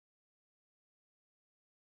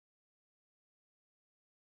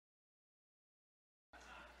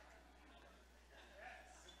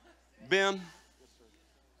Ben,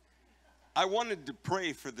 I wanted to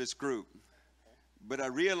pray for this group, but I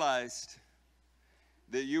realized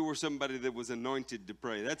that you were somebody that was anointed to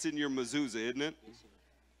pray. That's in your mezuzah, isn't it?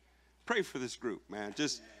 Pray for this group, man.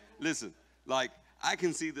 Just listen, like, I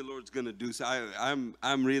can see the Lord's going to do so.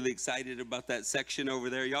 I'm really excited about that section over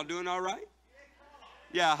there. Y'all doing all right?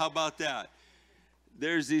 Yeah, how about that?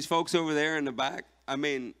 There's these folks over there in the back. I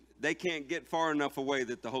mean, they can't get far enough away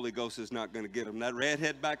that the Holy Ghost is not going to get them. That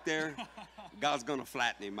redhead back there, God's going to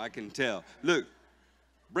flatten him, I can tell. Look,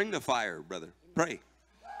 bring the fire, brother. Pray.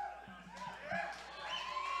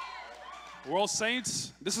 World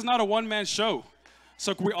Saints, this is not a one-man show.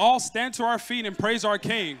 So can we all stand to our feet and praise our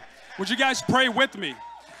King? Would you guys pray with me?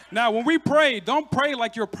 Now, when we pray, don't pray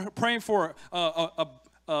like you're praying for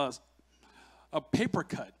a paper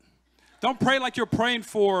cut. Don't pray like you're praying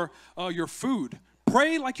for your food.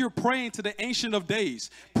 Pray like you're praying to the Ancient of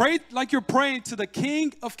Days. Pray like you're praying to the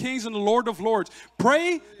King of Kings and the Lord of Lords.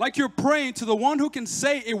 Pray like you're praying to the one who can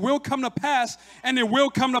say it will come to pass, and it will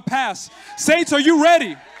come to pass. Saints, are you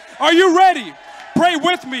ready? Are you ready? Pray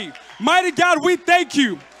with me. Mighty God, we thank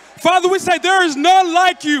you. Father, we say there is none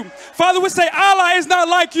like you. Father, we say Allah is not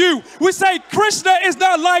like you. We say Krishna is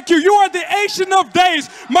not like you. You are the Ancient of Days.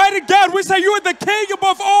 Mighty God, we say you are the King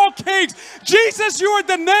above all kings. Jesus, you are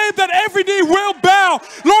the name that every knee will bow.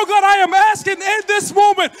 Lord God, I am asking in this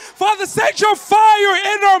moment, Father, set your fire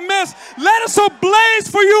in our midst. Let us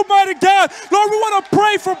ablaze for you, mighty God. Lord, we want to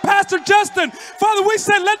pray for Pastor Justin. Father, we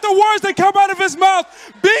say let the words that come out of his mouth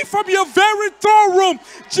be from your very throne room.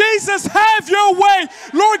 Jesus, have your way.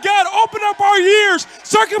 Lord God, open up our ears,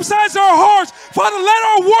 circumcise our hearts. Father, let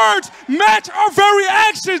our words match our very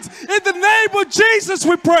actions. In the name of Jesus,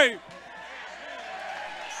 we pray.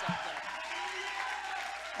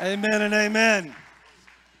 Amen and amen.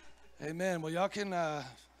 Amen. Well, y'all can,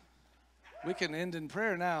 we can end in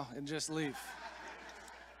prayer now and just leave.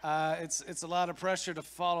 It's a lot of pressure to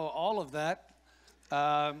follow all of that,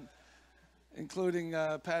 including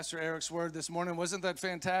Pastor Eric's word this morning. Wasn't that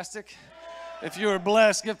fantastic? If you were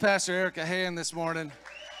blessed, give Pastor Eric a hand this morning.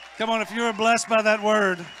 Come on, if you were blessed by that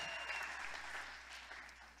word.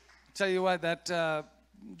 Tell you what, that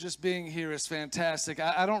just being here is fantastic.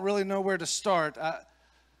 I don't really know where to start.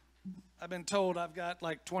 I've been told I've got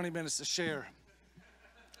like 20 minutes to share.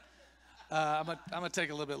 I'm going to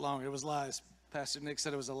take a little bit longer. It was lies. Pastor Nick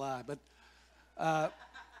said it was a lie. But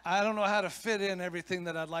I don't know how to fit in everything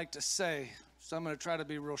that I'd like to say, so I'm going to try to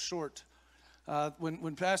be real short.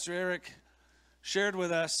 When Pastor Eric shared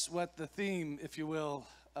with us what the theme, if you will,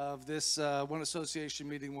 of this One Association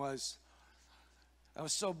meeting was, I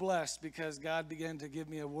was so blessed because God began to give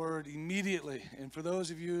me a word immediately. And for those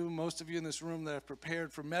of you, most of you in this room that have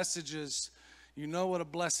prepared for messages, you know what a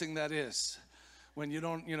blessing that is. When you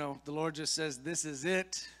don't, the Lord just says, this is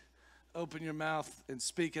it. Open your mouth and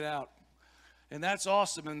speak it out. And that's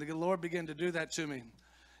awesome. And the Lord began to do that to me.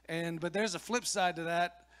 But there's a flip side to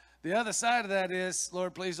that. The other side of that is,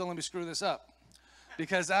 Lord, please don't let me screw this up.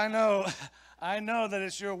 Because I know that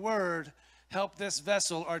it's your word. Help this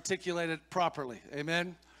vessel articulate it properly.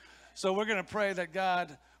 Amen. So we're going to pray that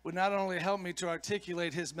God would not only help me to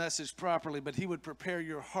articulate his message properly, but he would prepare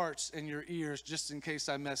your hearts and your ears just in case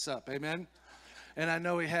I mess up. Amen. And I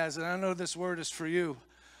know he has. And I know this word is for you.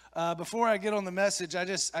 Before I get on the message,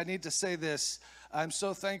 I need to say this. I'm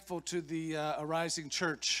so thankful to the Arising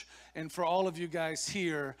Church and for all of you guys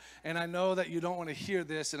here. And I know that you don't want to hear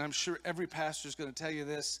this, and I'm sure every pastor is going to tell you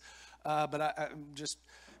this, but I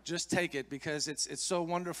just take it because it's so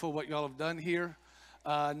wonderful what y'all have done here.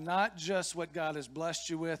 Not just what God has blessed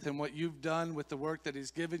you with and what you've done with the work that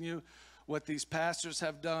he's given you, what these pastors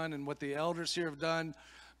have done and what the elders here have done,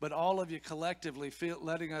 but all of you collectively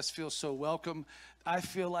letting us feel so welcome. I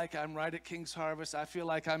feel like I'm right at King's Harvest. I feel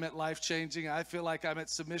like I'm at Life Changing. I feel like I'm at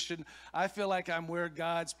Submission. I feel like I'm where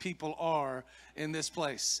God's people are in this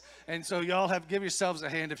place. And so y'all give yourselves a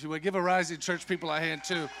hand, if you would. Give Arising Church people a hand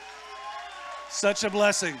too. Such a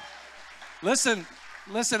blessing. Listen,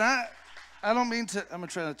 I don't mean to, I'm going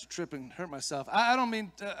to try not to trip and hurt myself. I don't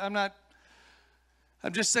mean, I'm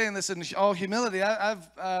just saying this in all humility.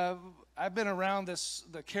 I've been around the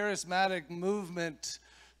charismatic movement,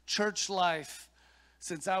 church life,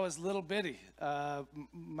 since I was little bitty.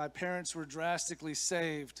 My parents were drastically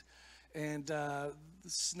saved and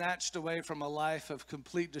snatched away from a life of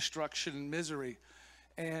complete destruction and misery.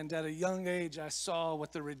 And at a young age, I saw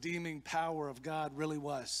what the redeeming power of God really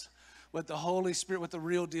was, what the Holy Spirit, what the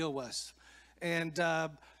real deal was. And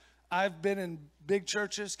I've been in big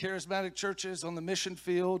churches, charismatic churches on the mission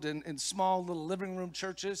field, and in small little living room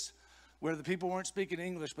churches where the people weren't speaking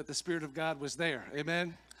English, but the Spirit of God was there.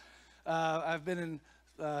 Amen. I've been in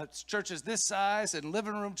churches this size and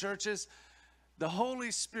living room churches. The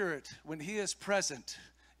Holy Spirit, when He is present,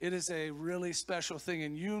 it is a really special thing.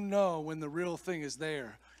 And you know when the real thing is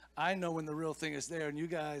there. I know when the real thing is there. And you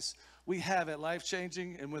guys, we have it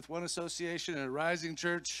Life-Changing. And with One Association and a Rising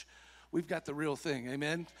Church, we've got the real thing.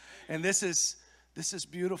 Amen. And this is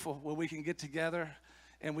beautiful where we can get together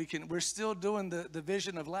and we're still doing the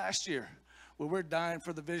vision of last year where we're dying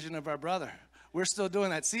for the vision of our brother. We're still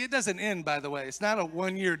doing that. See, it doesn't end, by the way. It's not a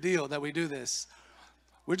one-year deal that we do this.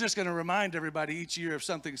 We're just going to remind everybody each year of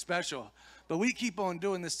something special. But we keep on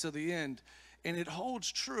doing this till the end. And it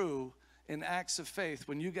holds true in acts of faith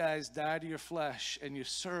when you guys die to your flesh and you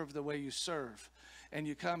serve the way you serve. And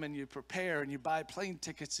you come and you prepare and you buy plane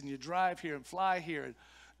tickets and you drive here and fly here and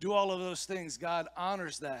do all of those things. God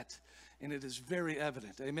honors that. And it is very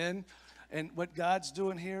evident. Amen. And what God's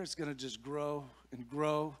doing here is going to just grow and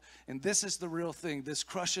grow. And this is the real thing. This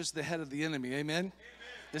crushes the head of the enemy. Amen?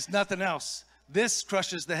 There's nothing else. This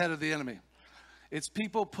crushes the head of the enemy. It's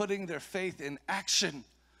people putting their faith in action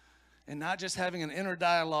and not just having an inner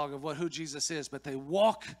dialogue of who Jesus is, but they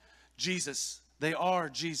walk Jesus. They are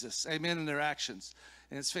Jesus. Amen, in their actions.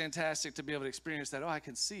 And it's fantastic to be able to experience that. Oh, I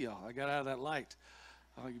can see y'all. I got out of that light.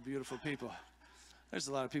 Oh, you beautiful people. There's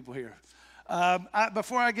a lot of people here.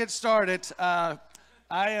 Before I get started, I'll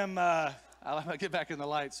get back in the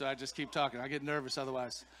light, so I just keep talking. I get nervous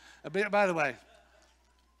otherwise. By the way,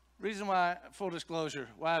 reason why, full disclosure,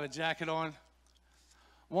 why I have a jacket on.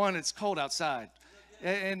 One, it's cold outside.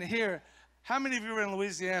 And here, how many of you were in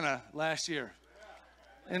Louisiana last year?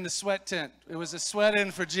 In the sweat tent. It was a sweat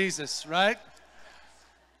in for Jesus, right?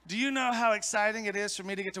 Do you know how exciting it is for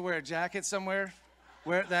me to get to wear a jacket somewhere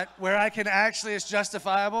where I can actually, it's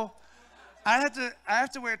justifiable? I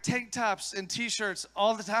have to wear tank tops and t-shirts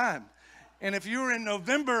all the time. And if you were in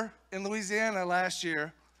November in Louisiana last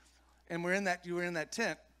year and you were in that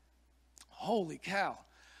tent, holy cow.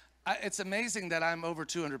 It's amazing that I'm over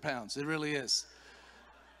 200 pounds. It really is.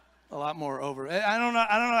 A lot more over. I don't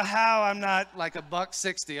know how I'm not like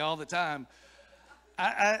 $160 all the time.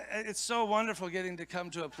 It's so wonderful getting to come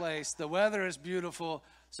to a place. The weather is beautiful,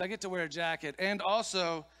 so I get to wear a jacket. And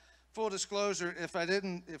also, full disclosure,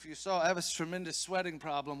 if you saw, I have a tremendous sweating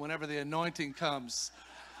problem whenever the anointing comes.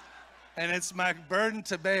 And it's my burden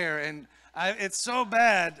to bear. And it's so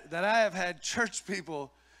bad that I have had church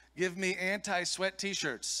people give me anti-sweat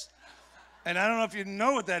t-shirts. And I don't know if you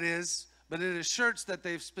know what that is, but it is shirts that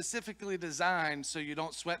they've specifically designed so you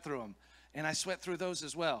don't sweat through them. And I sweat through those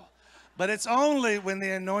as well. But it's only when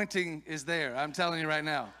the anointing is there. I'm telling you right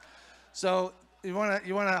now. So you want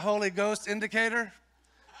a Holy Ghost indicator?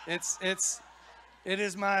 It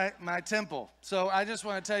is my temple. So I just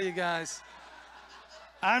want to tell you guys,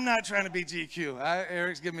 I'm not trying to be GQ.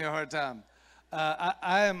 Eric's giving me a hard time.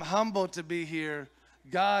 I am humbled to be here.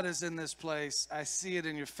 God is in this place. I see it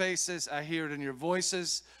in your faces. I hear it in your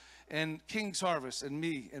voices. And King's Harvest and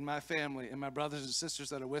me and my family and my brothers and sisters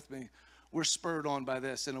that are with me, we're spurred on by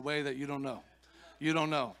this in a way that you don't know. You don't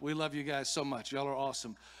know. We love you guys so much. Y'all are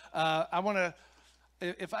awesome. I want to,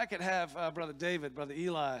 if I could have Brother David, Brother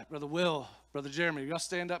Eli, Brother Will, Brother Jeremy, y'all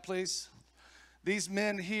stand up, please. These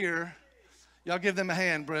men here, y'all give them a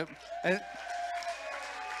hand, Britt.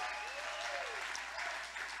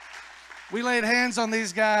 We laid hands on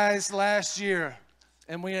these guys last year,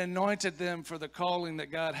 and we anointed them for the calling that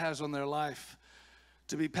God has on their life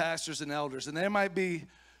to be pastors and elders. And there might be,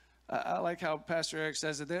 I like how Pastor Eric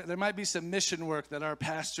says it, there might be some mission work that our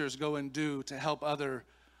pastors go and do to help other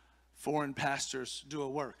foreign pastors do a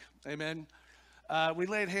work. Amen? We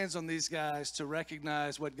laid hands on these guys to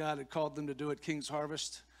recognize what God had called them to do at King's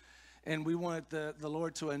Harvest, and we wanted the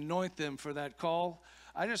Lord to anoint them for that call.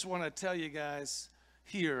 I just want to tell you guys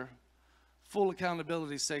here, full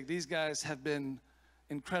accountability's sake, these guys have been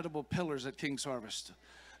incredible pillars at King's Harvest.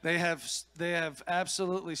 They have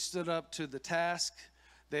absolutely stood up to the task.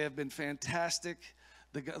 They have been fantastic.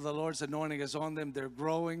 The Lord's anointing is on them. They're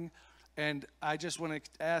growing. And I just want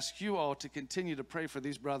to ask you all to continue to pray for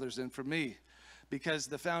these brothers and for me, because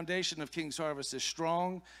the foundation of King's Harvest is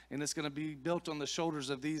strong, and it's going to be built on the shoulders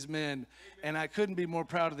of these men. And I couldn't be more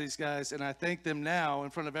proud of these guys, and I thank them now in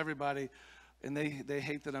front of everybody. And they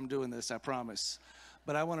hate that I'm doing this, I promise.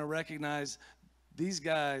 But I want to recognize these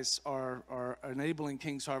guys are enabling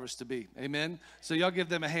King's Harvest to be. Amen? So y'all give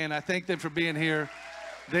them a hand. I thank them for being here.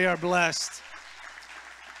 They are blessed.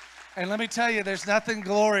 And let me tell you, there's nothing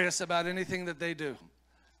glorious about anything that they do.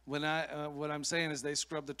 What I'm saying is they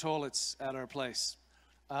scrub the toilets at our place.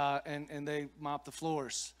 And they mop the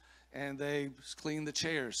floors. And they clean the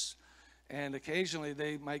chairs. And occasionally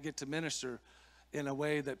they might get to minister in a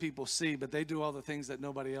way that people see, but they do all the things that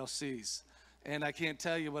nobody else sees. And I can't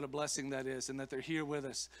tell you what a blessing that is, and that they're here with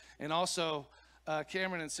us. And also,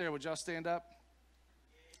 Cameron and Sarah, would y'all stand up?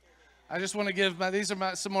 I just want to give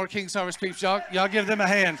some more King's Harvest peeps. Y'all give them a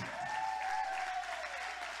hand.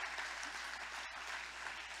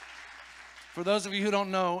 For those of you who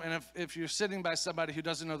don't know, and if you're sitting by somebody who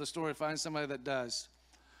doesn't know the story, find somebody that does.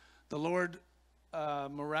 The Lord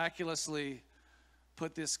miraculously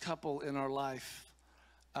put this couple in our life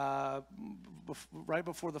right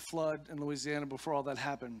before the flood in Louisiana, before all that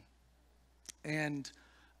happened. And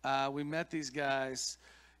we met these guys.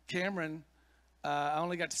 Cameron, I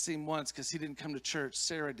only got to see him once because he didn't come to church.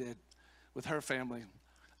 Sarah did with her family.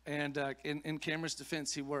 And in Cameron's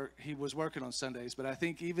defense, he was working on Sundays. But I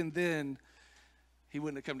think even then, he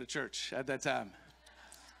wouldn't have come to church at that time.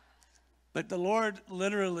 But the Lord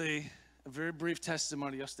literally, a very brief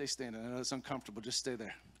testimony. Y'all stay standing. I know it's uncomfortable. Just stay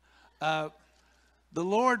there. The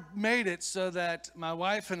Lord made it so that my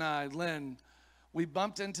wife and I, Lynn, we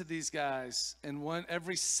bumped into these guys and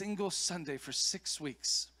every single Sunday for 6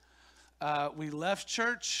 weeks. We left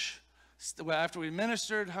church after we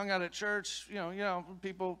ministered, hung out at church. You know,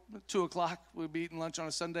 people 2 o'clock. We'd be eating lunch on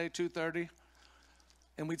a Sunday, 2:30,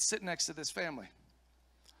 and we'd sit next to this family.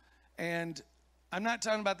 And I'm not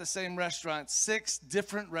talking about the same restaurant, 6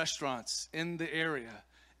 different restaurants in the area.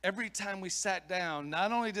 Every time we sat down,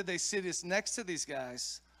 not only did they sit us next to these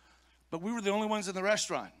guys, but we were the only ones in the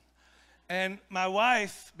restaurant. And my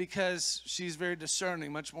wife, because she's very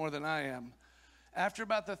discerning, much more than I am, after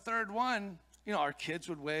about the third one, you know, our kids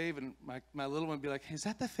would wave, and my little one would be like, "Is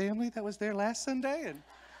that the family that was there last Sunday?" And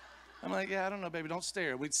I'm like, "Yeah, I don't know, baby, don't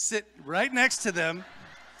stare." We'd sit right next to them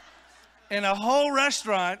in a whole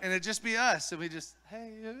restaurant, and it'd just be us. And we just,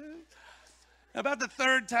 hey. About the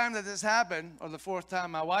third time that this happened, or the fourth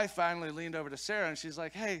time, my wife finally leaned over to Sarah, and she's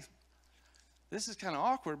like, "Hey, this is kind of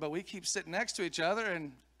awkward, but we keep sitting next to each other,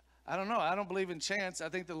 and I don't know. I don't believe in chance. I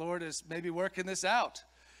think the Lord is maybe working this out."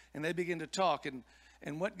 And they begin to talk. And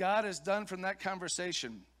what God has done from that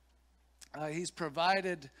conversation, he's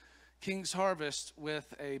provided King's Harvest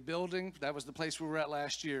with a building. That was the place we were at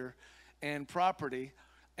last year, and property.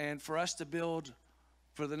 And for us to build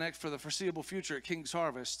for the foreseeable future at King's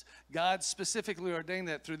Harvest, God specifically ordained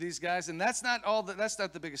that through these guys. And that's not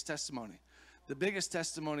the biggest testimony. The biggest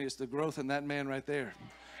testimony is the growth in that man right there.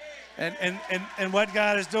 And what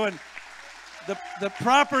God is doing. The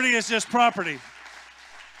property is just property.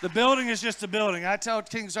 The building is just a building. I tell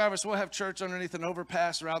King's Harvest, we'll have church underneath an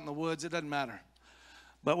overpass or out in the woods. It doesn't matter.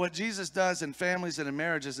 But what Jesus does in families and in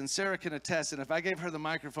marriages, and Sarah can attest, and if I gave her the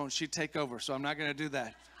microphone, she'd take over, so I'm not going to do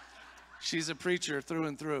that. She's a preacher through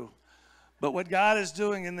and through. But what God is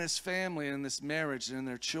doing in this family and in this marriage and in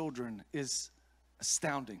their children is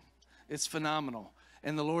astounding. It's phenomenal.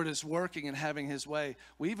 And the Lord is working and having his way.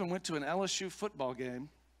 We even went to an LSU football game.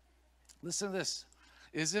 Listen to this.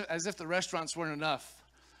 As if the restaurants weren't enough.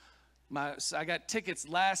 I got tickets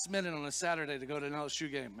last minute on a Saturday to go to an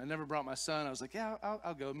LSU game. I never brought my son. I was like, yeah,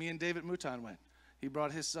 I'll go. Me and David Mouton went. He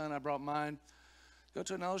brought his son. I brought mine. Go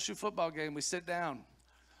to an LSU football game. We sit down.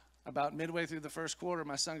 About midway through the first quarter,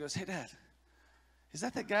 my son goes, "Hey, Dad, is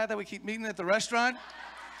that guy that we keep meeting at the restaurant?"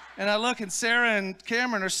 And I look, and Sarah and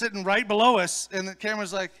Cameron are sitting right below us. And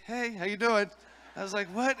Cameron's like, "Hey, how you doing?" I was like,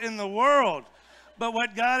 what in the world? But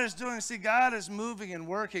what God is doing, see, God is moving and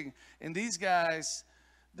working. And these guys,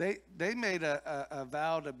 they made a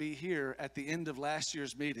vow to be here at the end of last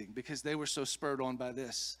year's meeting because they were so spurred on by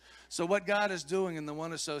this. So what God is doing in the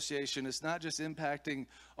One Association is not just impacting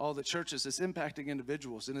all the churches, it's impacting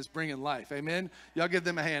individuals, and it's bringing life. Amen? Y'all give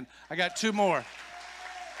them a hand. I got 2 more.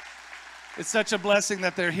 It's such a blessing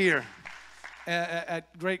that they're here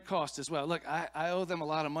at great cost as well. Look, I owe them a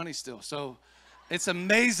lot of money still, so it's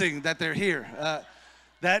amazing that they're here.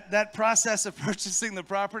 That process of purchasing the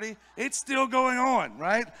property, it's still going on,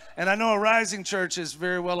 right? And I know a Rising Church is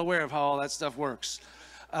very well aware of how all that stuff works.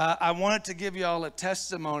 I wanted to give you all a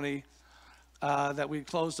testimony that we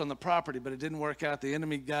closed on the property, but it didn't work out. The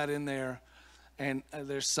enemy got in there, and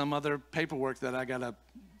there's some other paperwork that I got to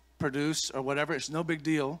produce or whatever. It's no big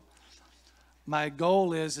deal. My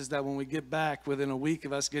goal is that when we get back, within a week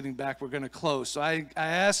of us getting back, we're going to close. So I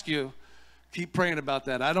ask you, keep praying about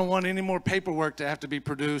that. I don't want any more paperwork to have to be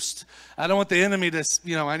produced. I don't want the enemy to,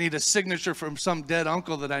 I need a signature from some dead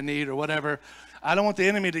uncle that I need or whatever. I don't want the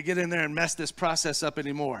enemy to get in there and mess this process up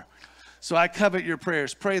anymore. So I covet your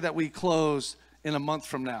prayers. Pray that we close in a month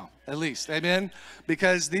from now, at least. Amen?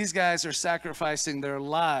 Because these guys are sacrificing their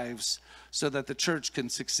lives so that the church can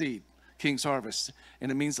succeed, King's Harvest.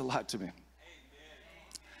 And it means a lot to me.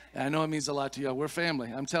 And I know it means a lot to y'all. We're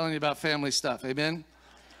family. I'm telling you about family stuff. Amen?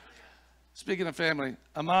 Speaking of family,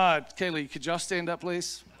 Ahmad, Kaylee, could y'all stand up,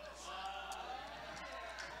 please?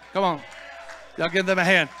 Come on. Y'all give them a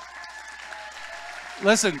hand.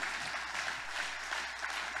 Listen.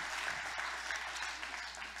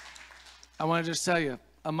 I want to just tell you,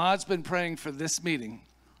 Ahmad's been praying for this meeting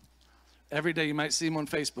every day. You might see him on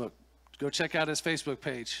Facebook. Go check out his Facebook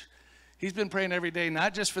page. He's been praying every day,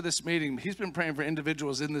 not just for this meeting. He's been praying for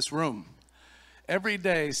individuals in this room every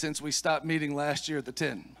day since we stopped meeting last year at the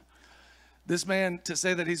 10. This man, to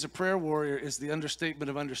say that he's a prayer warrior is the understatement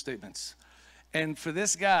of understatements. And for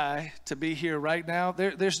this guy to be here right now,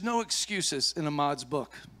 there's no excuses in Ahmad's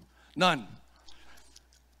book. None.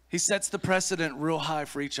 He sets the precedent real high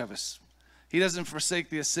for each of us. He doesn't forsake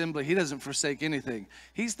the assembly. He doesn't forsake anything.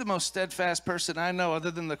 He's the most steadfast person I know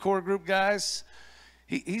other than the core group guys.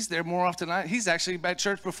 He's there more often than he's actually at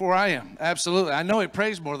church before I am. Absolutely. I know he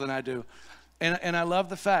prays more than I do. And I love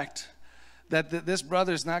the fact that this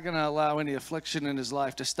brother is not going to allow any affliction in his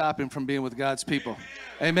life to stop him from being with God's people.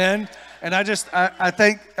 Amen. And I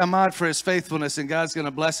thank Ahmad for his faithfulness, and God's going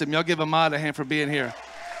to bless him. Y'all give Ahmad a hand for being here.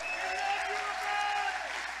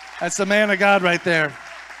 That's the man of God right there.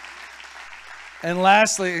 And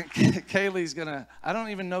lastly, Kaylee's gonna, I don't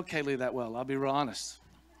even know Kaylee that well, I'll be real honest.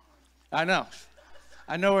 I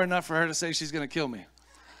know her enough for her to say she's gonna kill me.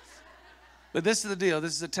 But this is the deal,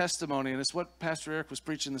 this is a testimony, and it's what Pastor Eric was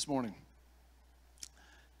preaching this morning.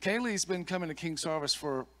 Kaylee's been coming to King's Harvest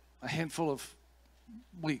for a handful of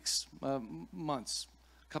weeks, months,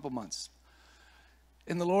 a couple months.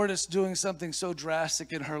 And the Lord is doing something so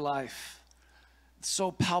drastic in her life,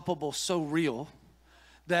 so palpable, so real,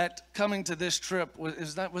 that coming to this trip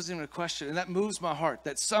wasn't even a question, and that moves my heart.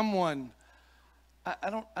 That someone, I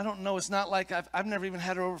don't know. It's not like I've never even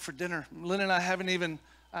had her over for dinner. Lynn and I haven't even.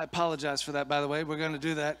 I apologize for that, by the way. We're going to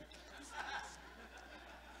do that.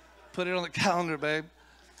 Put it on the calendar, babe.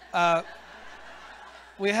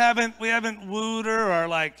 We haven't wooed her or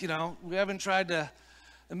we haven't tried to. As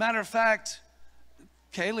a matter of fact,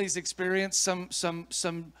 Kaylee's experienced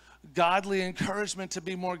some godly encouragement to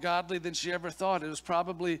be more godly than she ever thought.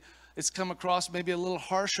 It's come across maybe a little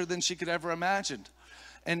harsher than she could ever imagined.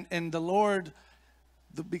 And the Lord,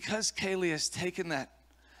 because Kaylee has taken that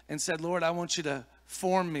and said, Lord, I want you to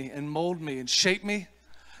form me and mold me and shape me,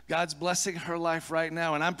 God's blessing her life right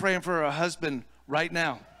now. And I'm praying for her husband right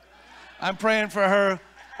now. I'm praying for her.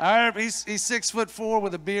 He's 6'4"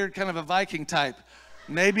 with a beard, kind of a Viking type.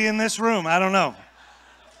 Maybe in this room, I don't know.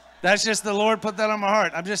 That's just the Lord put that on my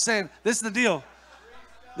heart. I'm just saying, this is the deal.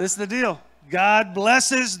 This is the deal. God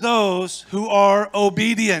blesses those who are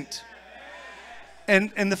obedient.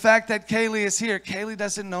 And the fact that Kaylee is here, Kaylee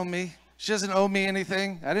doesn't know me. She doesn't owe me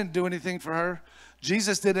anything. I didn't do anything for her.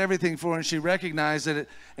 Jesus did everything for her, and she recognized it.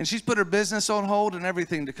 And she's put her business on hold and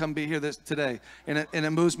everything to come be here today. And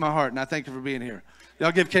it moves my heart, and I thank you for being here.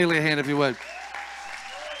 Y'all give Kaylee a hand if you would.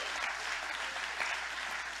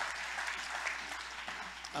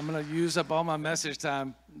 I'm going to use up all my message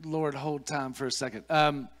time. Lord, hold time for a second.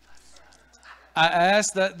 I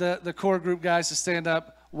asked the core group guys to stand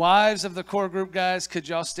up. Wives of the core group guys, could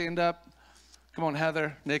y'all stand up? Come on,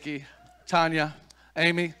 Heather, Nikki, Tanya,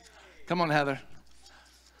 Amy. Come on, Heather.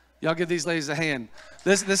 Y'all give these ladies a hand.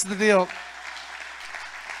 This is the deal.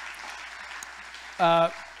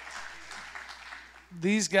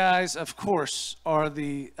 These guys, of course, are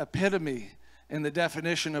the epitome and the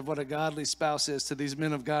definition of what a godly spouse is to these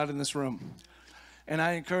men of God in this room. And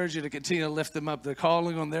I encourage you to continue to lift them up. The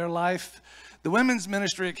calling on their life. The women's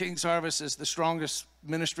ministry at King's Harvest is the strongest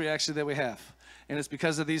ministry actually that we have. And it's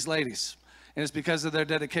because of these ladies. And it's because of their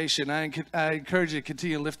dedication. I encourage you to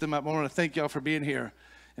continue to lift them up. I want to thank y'all for being here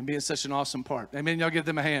and being such an awesome part. Amen. Y'all give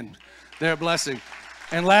them a hand. They're a blessing.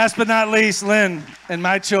 And last but not least, Lynn and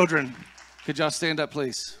my children. Could y'all stand up,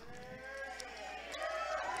 please?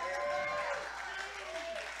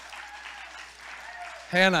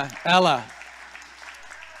 Hannah, Ella.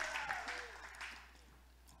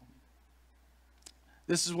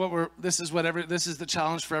 This is the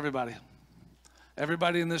challenge for everybody.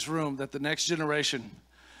 Everybody in this room, that the next generation,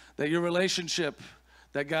 that your relationship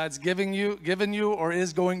that God's given you or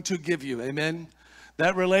is going to give you, amen?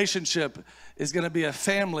 That relationship is going to be a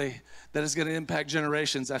family that is going to impact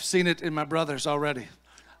generations. I've seen it in my brothers already.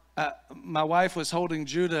 My wife was holding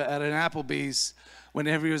Judah at an Applebee's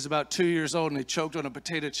whenever he was about 2 years old, and he choked on a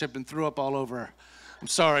potato chip and threw up all over her. I'm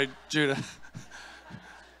sorry, Judah.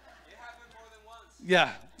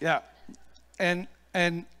 Yeah. And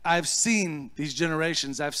I've seen these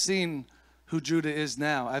generations. I've seen who Judah is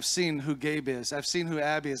now. I've seen who Gabe is. I've seen who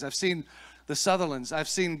Abby is. I've seen the Sutherlands. I've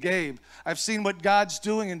seen Gabe. I've seen what God's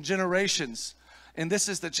doing in generations. And this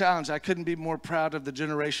is the challenge. I couldn't be more proud of the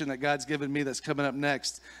generation that God's given me that's coming up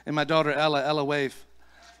next. And my daughter, Ella wave.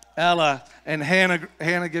 Ella, and Hannah.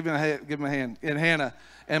 Hannah, give him a hand. And Hannah,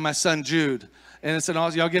 and my son Jude. And it's an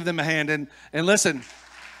awesome. Y'all give them a hand. And listen,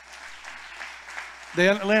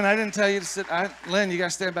 Lynn, I didn't tell you to sit. Lynn, you gotta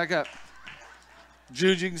stand back up.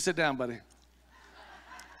 Jude, you can sit down, buddy.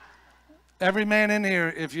 Every man in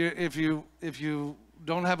here, if you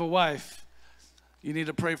don't have a wife, you need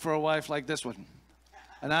to pray for a wife like this one.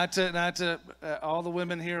 And not to all the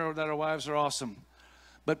women here that are wives are awesome,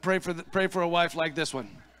 but pray for a wife like this one.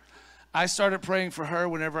 I started praying for her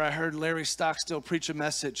whenever I heard Larry Stockstill preach a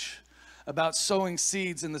message about sowing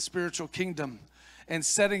seeds in the spiritual kingdom and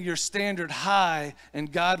setting your standard high,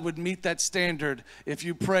 and God would meet that standard if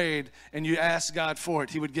you prayed and you asked God for it.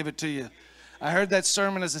 He would give it to you. I heard that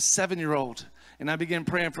sermon as a 7-year-old, and I began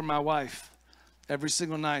praying for my wife every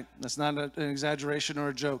single night. That's not an exaggeration or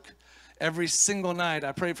a joke. Every single night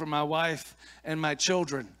I prayed for my wife and my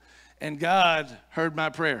children, and God heard my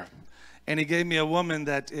prayer. And he gave me a woman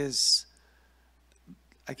that is,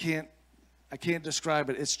 I can't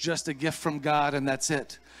describe it. It's just a gift from God, and that's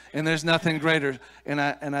it. And there's nothing greater. And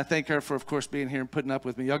I thank her for, of course, being here and putting up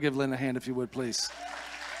with me. Y'all give Lynn a hand if you would, please.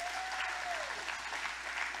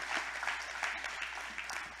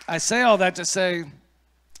 I say all that to say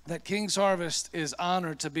that King's Harvest is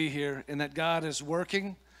honored to be here, and that God is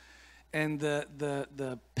working. And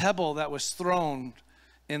the pebble that was thrown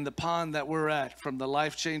in the pond that we're at, from the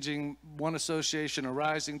Life-Changing One Association, a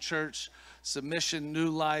Rising Church, Submission, New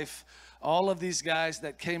Life, all of these guys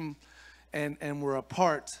that came and were a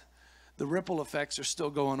part, the ripple effects are still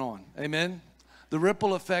going on. Amen? The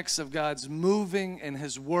ripple effects of God's moving and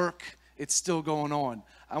his work, it's still going on.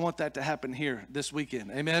 I want that to happen here this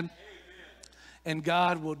weekend. Amen? And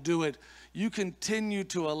God will do it. You continue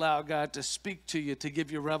to allow God to speak to you, to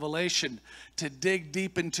give you revelation, to dig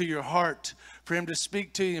deep into your heart, for him to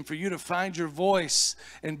speak to you and for you to find your voice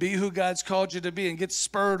and be who God's called you to be and get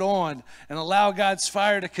spurred on and allow God's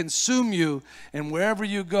fire to consume you. And wherever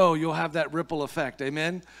you go, you'll have that ripple effect.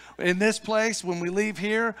 Amen. In this place, when we leave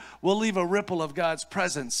here, we'll leave a ripple of God's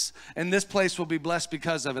presence, and this place will be blessed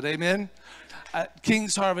because of it. Amen.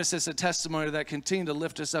 King's Harvest is a testimony that continue to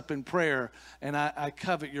lift us up in prayer, and I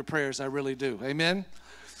covet your prayers. I really do. Amen.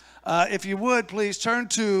 If you would, please turn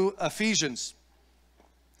to Ephesians.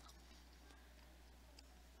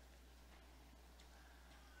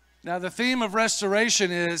 Now, the theme of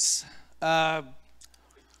restoration is,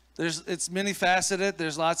 it's many faceted.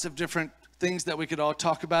 There's lots of different things that we could all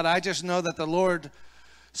talk about. I just know that the Lord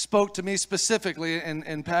spoke to me specifically,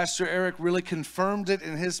 and Pastor Eric really confirmed it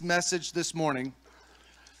in his message this morning,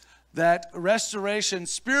 that restoration,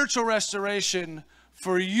 spiritual restoration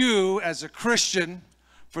for you as a Christian,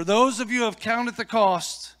 for those of you who have counted the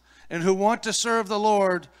cost and who want to serve the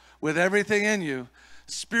Lord with everything in you,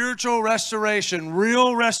 spiritual restoration,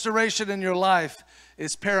 real restoration in your life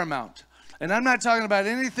is paramount. And I'm not talking about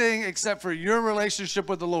anything except for your relationship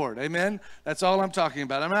with the Lord. Amen? That's all I'm talking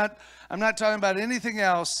about. I'm not talking about anything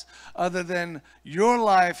else other than your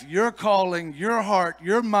life, your calling, your heart,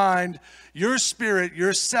 your mind, your spirit,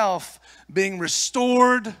 yourself being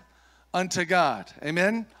restored unto God.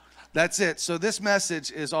 Amen? That's it. So this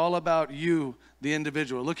message is all about you, the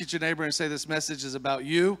individual. Look at your neighbor and say, this message is about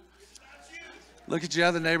you. Look at your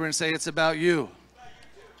other neighbor and say, it's about you.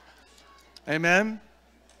 Amen?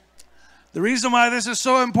 The reason why this is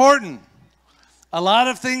so important, a lot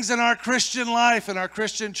of things in our Christian life, in our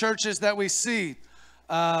Christian churches that we see,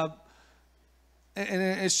 and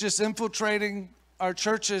it's just infiltrating our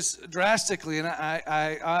churches drastically. And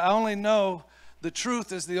I only know the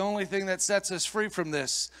truth is the only thing that sets us free from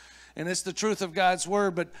this. And it's the truth of God's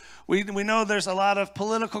word. But we know there's a lot of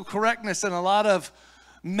political correctness and a lot of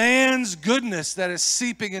man's goodness that is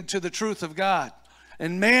seeping into the truth of God.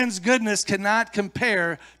 And man's goodness cannot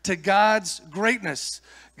compare to God's greatness.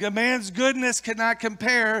 Man's goodness cannot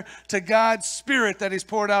compare to God's spirit that he's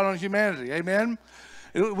poured out on humanity. Amen?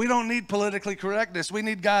 We don't need politically correctness. We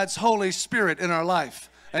need God's Holy Spirit in our life.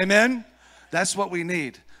 Amen? That's what we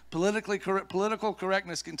need. Political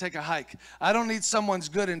correctness can take a hike. I don't need someone's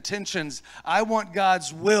good intentions. I want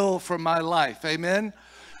God's will for my life. Amen?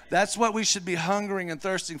 That's what we should be hungering and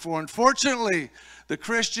thirsting for. Unfortunately, the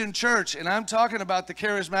Christian church, and I'm talking about the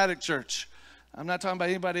charismatic church. I'm not talking about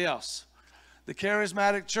anybody else. The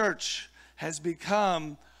charismatic church has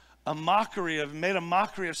become made a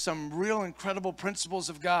mockery of some real incredible principles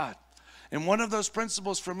of God. And one of those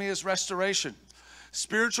principles for me is restoration.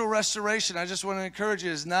 Spiritual restoration, I just want to encourage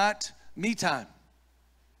you, is not me time.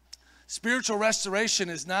 Spiritual restoration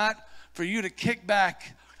is not for you to kick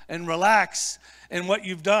back and relax in what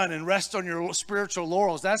you've done and rest on your spiritual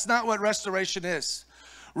laurels. That's not what restoration is.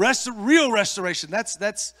 Real restoration,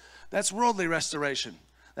 that's worldly restoration.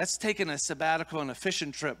 That's taking a sabbatical and a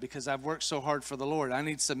fishing trip because I've worked so hard for the Lord. I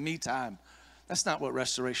need some me time. That's not what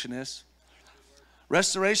restoration is.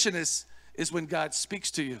 Restoration is when God speaks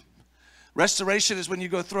to you. Restoration is when you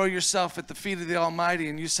go throw yourself at the feet of the Almighty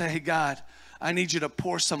and you say, hey, God, I need you to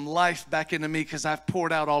pour some life back into me because I've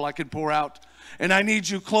poured out all I could pour out. And I need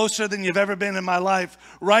you closer than you've ever been in my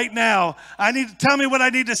life right now. I need to tell me what I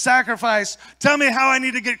need to sacrifice. Tell me how I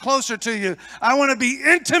need to get closer to you. I want to be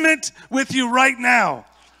intimate with you right now.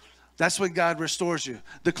 That's when God restores you.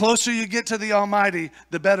 The closer you get to the Almighty,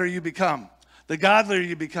 the better you become. The godlier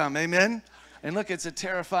you become. Amen? And look, it's a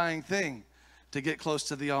terrifying thing to get close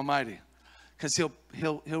to the Almighty. Because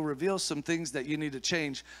he'll reveal some things that you need to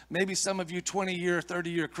change. Maybe some of you 20-year,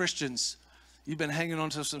 30-year Christians, you've been hanging on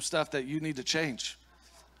to some stuff that you need to change.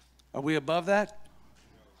 Are we above that?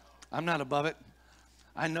 I'm not above it.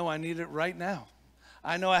 I know I need it right now.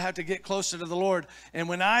 I know I have to get closer to the Lord. And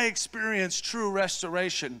when I experience true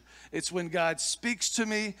restoration, it's when God speaks to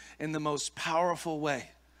me in the most powerful way.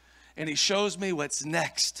 And he shows me what's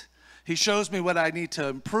next. He shows me what I need to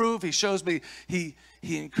improve. He shows me, he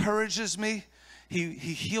encourages me. He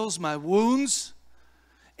heals my wounds.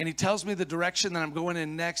 And he tells me the direction that I'm going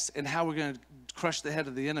in next and how we're going to crush the head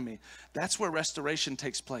of the enemy. That's where restoration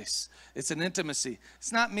takes place. It's an intimacy.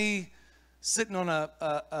 It's not me sitting on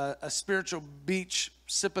a spiritual beach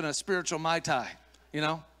sipping a spiritual Mai Tai, you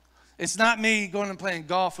know. It's not me going and playing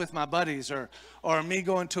golf with my buddies or me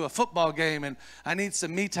going to a football game and I need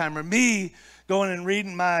some me time, or me going and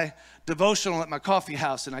reading my devotional at my coffee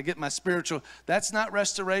house and I get my spiritual. That's not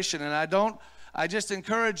restoration. And I just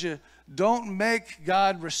encourage you, don't make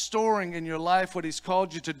God restoring in your life what he's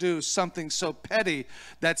called you to do something so petty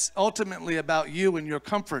that's ultimately about you and your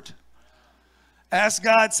comfort. Ask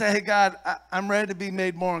God, say, hey, God, I'm ready to be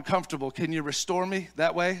made more uncomfortable. Can you restore me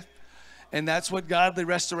that way? And that's what godly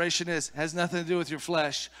restoration is. It has nothing to do with your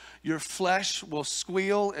flesh. Your flesh will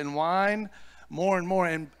squeal and whine more and more,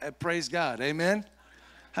 and praise God. Amen?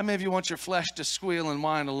 How many of you want your flesh to squeal and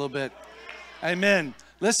whine a little bit? Amen.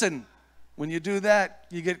 Listen, when you do that,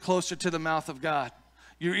 you get closer to the mouth of God.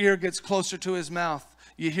 Your ear gets closer to his mouth.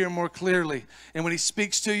 You hear more clearly. And when he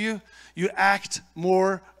speaks to you, you act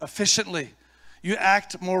more efficiently. You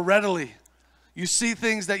act more readily. You see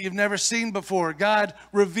things that you've never seen before. God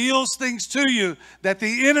reveals things to you that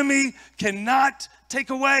the enemy cannot take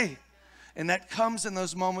away. And that comes in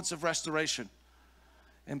those moments of restoration.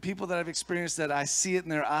 And people that have experienced that, I see it in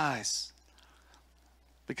their eyes.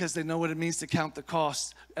 Because they know what it means to count the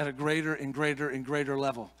cost at a greater and greater and greater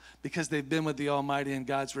level. Because they've been with the Almighty and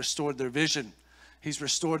God's restored their vision. He's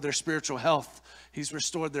restored their spiritual health. He's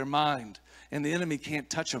restored their mind. And the enemy can't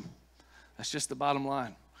touch them. That's just the bottom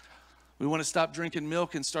line. We want to stop drinking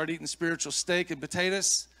milk and start eating spiritual steak and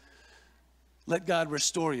potatoes. Let God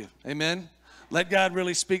restore you. Amen? Let God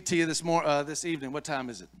really speak to you this evening. What time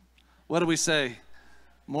is it? What do we say?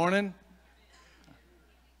 Morning?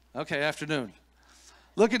 Okay, afternoon.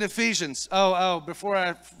 Look at Ephesians. Before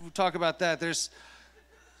I talk about that,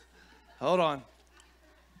 hold on.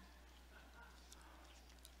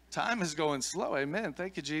 Time is going slow. Amen.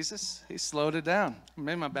 Thank you, Jesus. He slowed it down.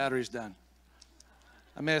 Maybe my battery's done.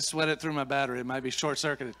 I may have sweated through my battery. It might be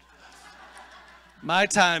short-circuited. My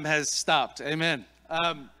time has stopped. Amen.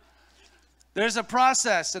 There's a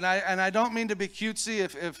process, and I don't mean to be cutesy.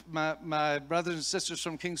 If my brothers and sisters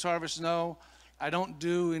from King's Harvest know, I don't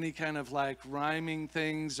do any kind of like rhyming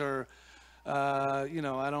things or,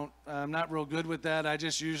 I'm not real good with that. I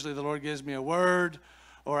just usually, the Lord gives me a word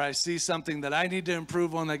or I see something that I need to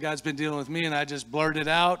improve on that God's been dealing with me and I just blurt it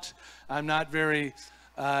out. I'm not very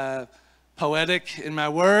poetic in my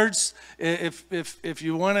words. If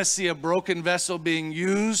you want to see a broken vessel being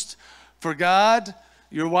used for God,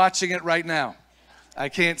 you're watching it right now. I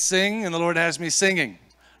can't sing and the Lord has me singing,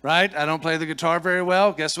 right? I don't play the guitar very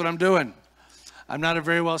well. Guess what I'm doing? I'm not a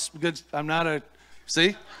very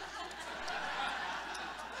see?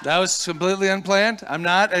 That was completely unplanned. I'm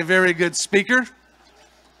not a very good speaker.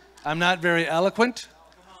 I'm not very eloquent.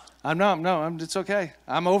 It's okay.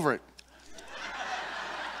 I'm over it.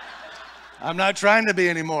 I'm not trying to be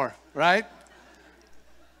anymore, right?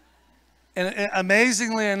 And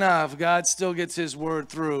amazingly enough, God still gets his word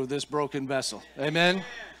through this broken vessel. Amen?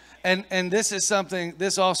 And this is something,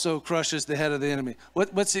 this also crushes the head of the enemy.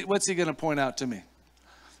 What's he going to point out to me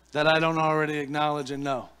that I don't already acknowledge and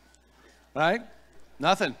know? Right?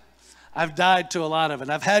 Nothing. I've died to a lot of it.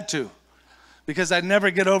 I've had to. Because I'd never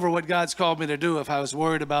get over what God's called me to do if I was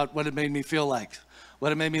worried about what it made me feel like,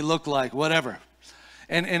 what it made me look like, whatever.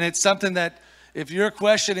 And it's something that if you're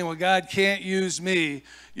questioning, well, God can't use me,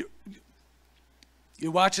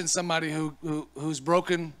 you're watching somebody who's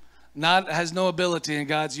broken has no ability, and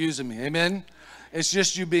God's using me. Amen? It's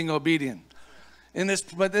just you being obedient.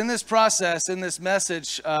 But in this process, in this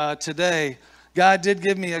message today, God did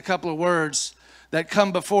give me a couple of words that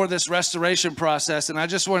come before this restoration process, and I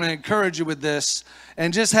just want to encourage you with this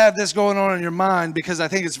and just have this going on in your mind, because I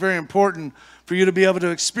think it's very important for you to be able to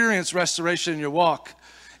experience restoration in your walk.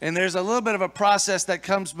 And there's a little bit of a process that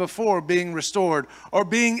comes before being restored, or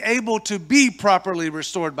being able to be properly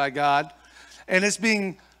restored by God, and it's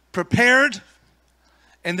being prepared,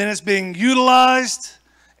 and then it's being utilized,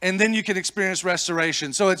 and then you can experience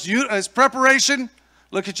restoration. So it's preparation.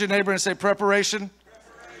 Look at your neighbor and say preparation.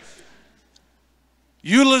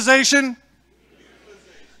 Utilization,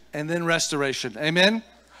 and then restoration. Amen?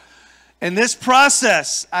 And this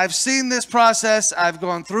process, I've seen this process, I've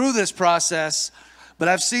gone through this process, but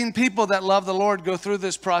I've seen people that love the Lord go through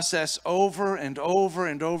this process over and over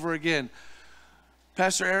and over again.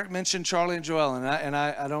 Pastor Eric mentioned Charlie and Joel, and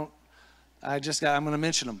I'm going to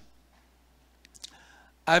mention them.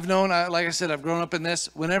 I've known, like I said, I've grown up in this.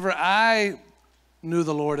 Whenever I knew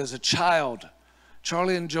the Lord as a child,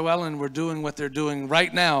 Charlie and Joellen were doing what they're doing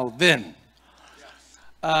right now then.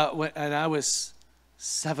 And I was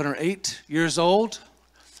 7 or 8 years old,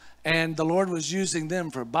 and the Lord was using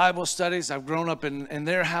them for Bible studies. I've grown up in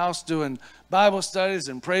their house doing Bible studies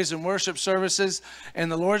and praise and worship services,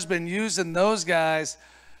 and the Lord's been using those guys.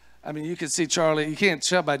 I mean, you can see Charlie. You can't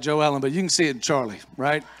tell by Joellen, but you can see it in Charlie,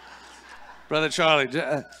 right? Brother Charlie,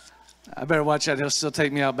 I better watch out. He'll still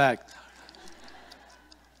take me out back.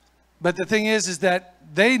 But the thing is that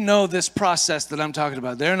they know this process that I'm talking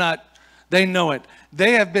about. They know it.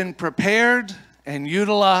 They have been prepared and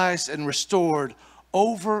utilized and restored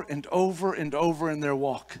over and over and over in their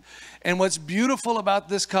walk. And what's beautiful about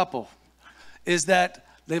this couple is that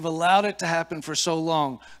they've allowed it to happen for so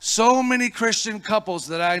long. So many Christian couples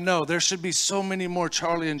that I know, there should be so many more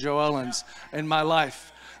Charlie and Joellens in my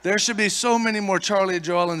life. There should be so many more Charlie and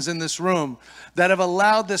Joellens in this room that have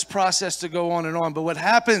allowed this process to go on and on. But what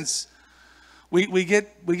happens, we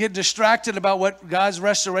get distracted about what God's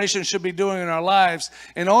restoration should be doing in our lives,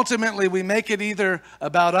 and ultimately we make it either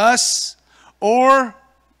about us, or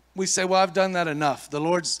we say, well, I've done that enough. The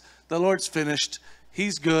Lord's finished.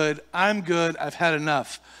 He's good. I'm good. I've had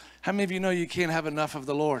enough. How many of you know you can't have enough of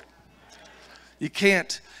the Lord? You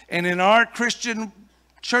can't. And in our Christian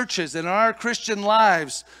churches, in our Christian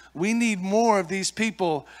lives, we need more of these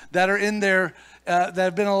people that are in there, that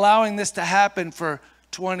have been allowing this to happen for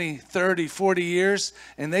 20, 30, 40 years,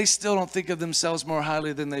 and they still don't think of themselves more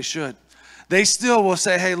highly than they should. They still will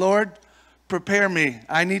say, hey, Lord, prepare me.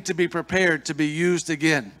 I need to be prepared to be used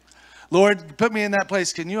again. Lord, put me in that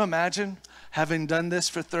place. Can you imagine having done this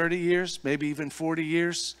for 30 years, maybe even 40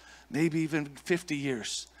 years, maybe even 50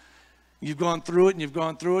 years? You've gone through it, and you've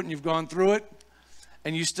gone through it, and you've gone through it,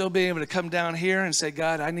 and you still being able to come down here and say,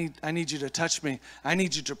 God, I need you to touch me. I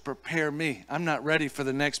need you to prepare me. I'm not ready for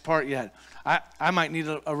the next part yet. I might need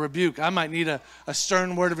a rebuke. I might need a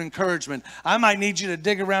stern word of encouragement. I might need you to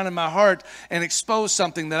dig around in my heart and expose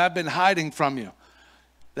something that I've been hiding from you.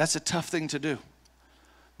 That's a tough thing to do,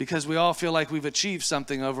 because we all feel like we've achieved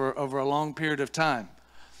something over a long period of time.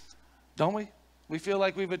 Don't we? We feel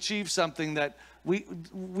like we've achieved something, that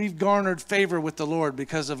we've garnered favor with the Lord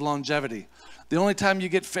because of longevity. The only time you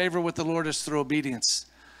get favor with the Lord is through obedience.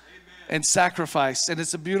 Amen. And sacrifice. And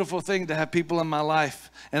it's a beautiful thing to have people in my life.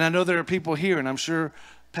 And I know there are people here, and I'm sure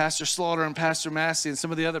Pastor Slaughter and Pastor Massey and some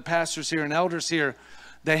of the other pastors here and elders here,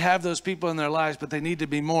 they have those people in their lives, but they need to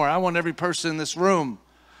be more. I want every person in this room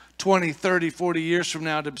 20, 30, 40 years from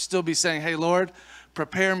now to still be saying, hey, Lord,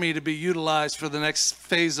 prepare me to be utilized for the next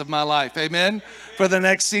phase of my life. Amen? For the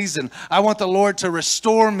next season. I want the Lord to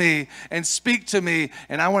restore me and speak to me,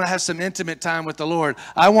 and I want to have some intimate time with the Lord.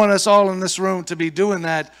 I want us all in this room to be doing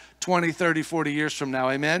that 20, 30, 40 years from now.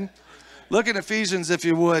 Amen? Look at Ephesians, if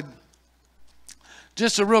you would.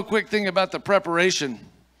 Just a real quick thing about the preparation.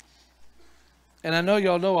 And I know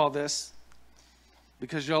y'all know all this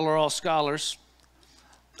because y'all are all scholars.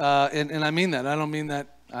 And I mean that. I don't mean that.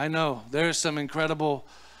 I know there's some incredible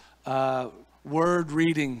word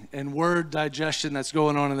reading and word digestion that's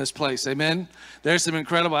going on in this place. Amen. There's some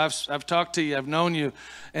incredible, I've talked to you, I've known you,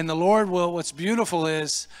 and the Lord will, what's beautiful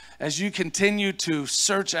is, as you continue to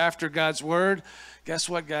search after God's word, guess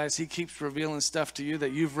what, guys? He keeps revealing stuff to you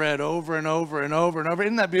that you've read over and over and over and over.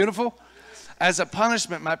 Isn't that beautiful? As a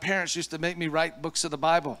punishment, my parents used to make me write books of the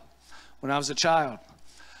Bible when I was a child.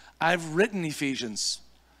 I've written Ephesians.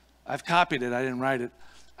 I've copied it. I didn't write it.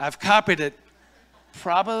 I've copied it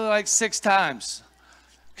probably like 6 times.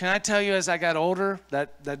 can I tell you, as I got older,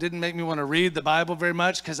 that didn't make me want to read the Bible very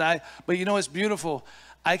much, but you know, it's beautiful.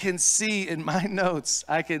 I can see in my notes,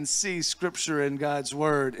 I can see scripture in God's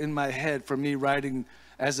word in my head from me writing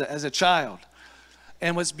as a child.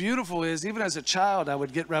 And what's beautiful is, even as a child, I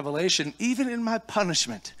would get revelation, even in my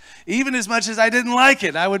punishment. Even as much as I didn't like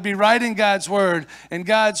it, I would be writing God's word, and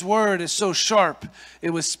God's word is so sharp, it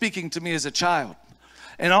was speaking to me as a child.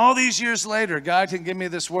 And all these years later, God can give me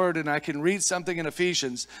this word, and I can read something in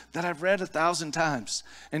Ephesians that I've read 1,000 times.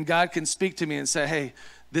 And God can speak to me and say, hey,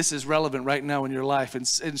 this is relevant right now in your life,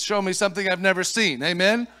 and show me something I've never seen.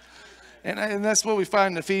 Amen? And that's what we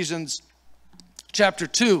find in Ephesians chapter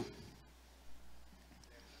 2.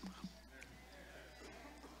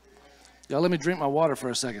 Y'all, let me drink my water for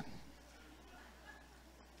a second.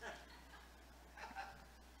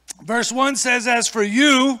 Verse 1 says, as for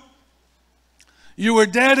you, you were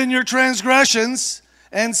dead in your transgressions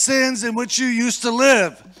and sins in which you used to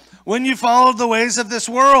live, when you followed the ways of this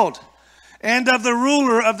world, and of the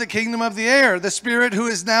ruler of the kingdom of the air, the spirit who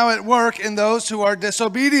is now at work in those who are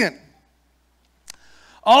disobedient.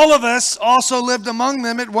 All of us also lived among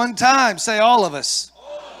them at one time. Say, all of us.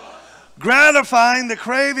 Gratifying the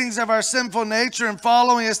cravings of our sinful nature and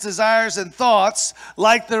following its desires and thoughts.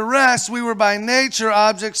 Like the rest, we were by nature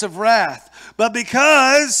objects of wrath. But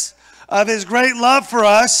because of his great love for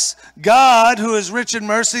us, God, who is rich in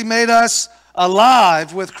mercy, made us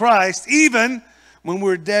alive with Christ, even when we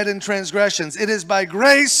were dead in transgressions. It is by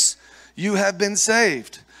grace you have been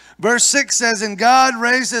saved. Verse 6 says, and God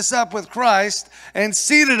raised us up with Christ and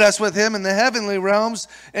seated us with him in the heavenly realms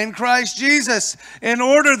in Christ Jesus, in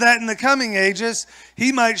order that in the coming ages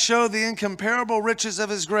he might show the incomparable riches of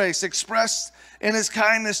his grace expressed in his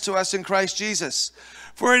kindness to us in Christ Jesus.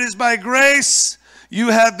 For it is by grace you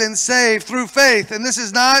have been saved through faith, and this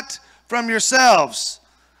is not from yourselves.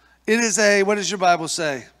 It is a, what does your Bible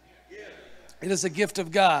say? It is a gift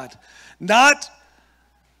of God, not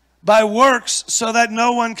by works, so that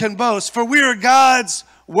no one can boast. For we are God's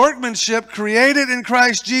workmanship, created in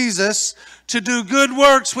Christ Jesus to do good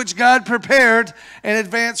works which God prepared in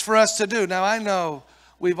advance for us to do. Now I know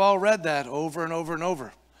we've all read that over and over and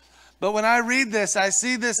over. But when I read this, I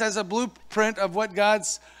see this as a blueprint of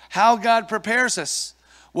how God prepares us,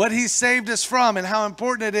 what he saved us from, and how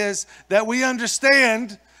important it is that we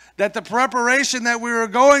understand that the preparation that we were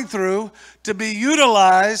going through to be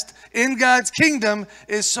utilized in God's kingdom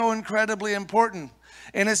is so incredibly important.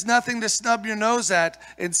 And it's nothing to snub your nose at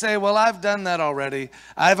and say, well, I've done that already.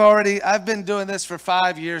 I've been doing this for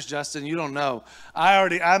 5 years, Justin. You don't know.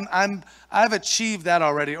 I've achieved that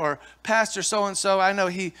already. Or Pastor so-and-so, I know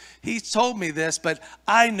he told me this, but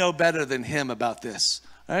I know better than him about this.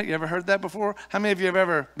 All right, you ever heard that before? How many of you have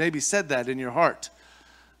ever maybe said that in your heart?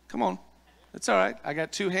 Come on. It's all right. I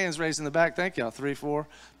got 2 hands raised in the back. Thank y'all. 3, 4.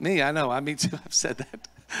 Me, I know. Me too. I've said that.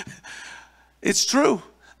 It's true.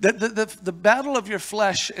 The battle of your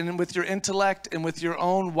flesh and with your intellect and with your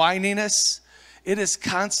own whininess, it is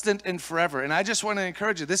constant and forever. And I just want to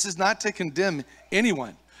encourage you. This is not to condemn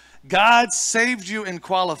anyone. God saved you and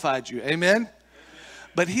qualified you. Amen?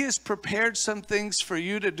 But he has prepared some things for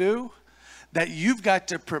you to do that you've got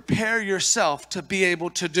to prepare yourself to be able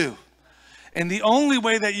to do. And the only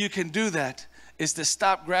way that you can do that is to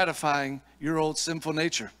stop gratifying your old sinful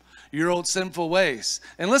nature, your old sinful ways.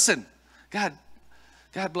 And listen, God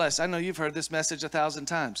bless. I know you've heard this message 1,000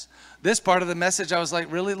 times. This part of the message, I was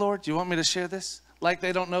like, really, Lord? Do you want me to share this? Like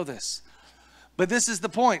they don't know this. But this is the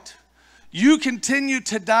point. You continue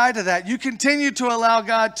to die to that. You continue to allow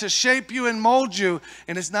God to shape you and mold you.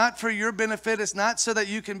 And it's not for your benefit. It's not so that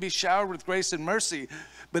you can be showered with grace and mercy.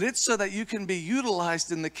 But it's so that you can be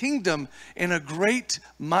utilized in the kingdom in a great,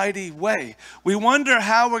 mighty way. We wonder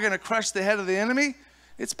how we're going to crush the head of the enemy.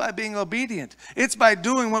 It's by being obedient. It's by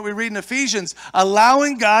doing what we read in Ephesians,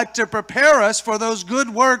 allowing God to prepare us for those good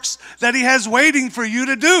works that he has waiting for you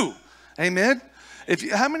to do. Amen?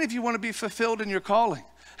 How many of you want to be fulfilled in your calling?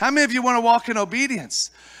 How many of you want to walk in obedience?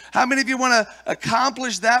 How many of you want to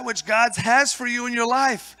accomplish that which God has for you in your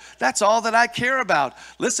life? That's all that I care about.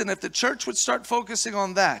 Listen, if the church would start focusing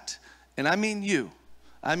on that, and I mean you,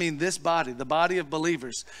 I mean this body, the body of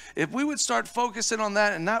believers, if we would start focusing on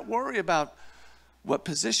that and not worry about what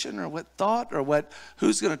position or what thought or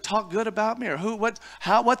who's going to talk good about me or what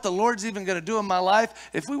the Lord's even going to do in my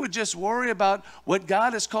life, if we would just worry about what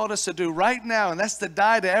God has called us to do right now, and that's to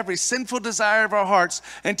die to every sinful desire of our hearts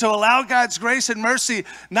and to allow God's grace and mercy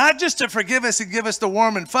not just to forgive us and give us the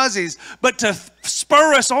warm and fuzzies, but to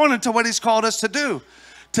spur us on into what he's called us to do,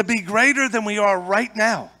 to be greater than we are right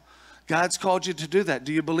now. God's called you to do that.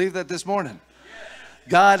 Do you believe that this morning?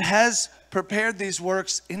 God has prepared these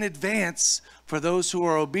works in advance for those who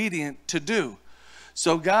are obedient to do.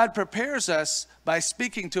 So God prepares us by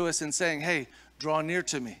speaking to us and saying, hey, draw near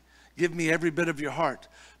to me. Give me every bit of your heart.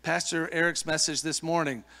 Pastor Eric's message this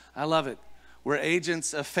morning, I love it. We're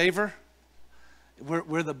agents of favor.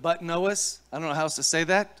 We're the but Noahs. I don't know how else to say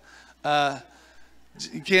that.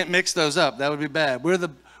 You can't mix those up. That would be bad.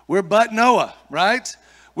 We're but Noah, right?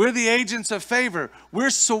 We're the agents of favor. We're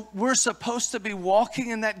supposed to be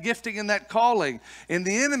walking in that gifting and that calling. And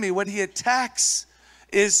the enemy, what he attacks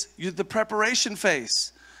is the preparation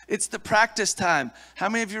phase. It's the practice time. How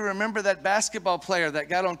many of you remember that basketball player that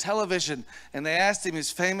got on television and they asked him,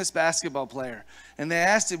 his famous basketball player, and they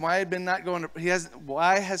asked him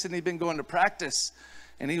why hasn't he been going to practice?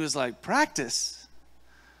 And he was like, practice?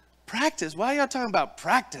 Practice? Why are y'all talking about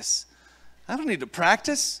practice? I don't need to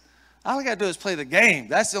practice. All I got to do is play the game.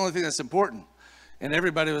 That's the only thing that's important. And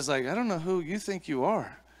everybody was like, I don't know who you think you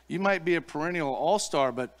are. You might be a perennial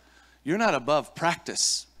all-star, but you're not above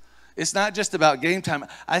practice. It's not just about game time.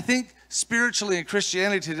 I think spiritually in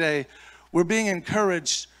Christianity today, we're being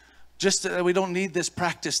encouraged just that we don't need this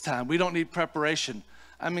practice time. We don't need preparation.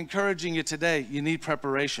 I'm encouraging you today, you need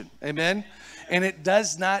preparation. Amen? And it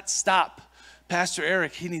does not stop. Pastor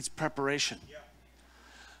Eric, he needs preparation.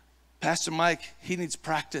 Pastor Mike, he needs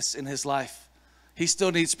practice in his life. He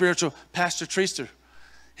still needs spiritual. Pastor Treaster,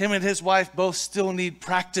 him and his wife both still need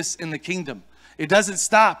practice in the kingdom. It doesn't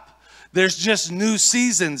stop. There's just new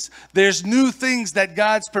seasons. There's new things that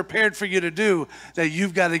God's prepared for you to do that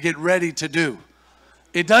you've got to get ready to do.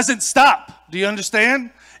 It doesn't stop. Do you understand?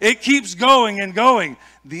 It keeps going and going.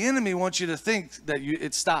 The enemy wants you to think that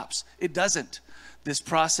it stops. It doesn't. This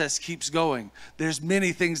process keeps going. There's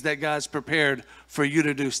many things that God's prepared for you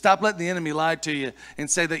to do. Stop letting the enemy lie to you and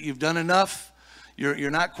say that you've done enough.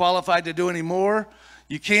 You're not qualified to do any more.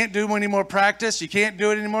 You can't do any more practice. You can't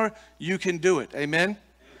do it anymore. You can do it. Amen?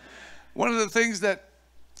 One of the things that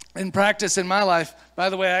in practice in my life, by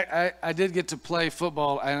the way, I did get to play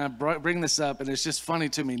football, and I bring this up, and it's just funny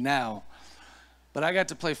to me now, but I got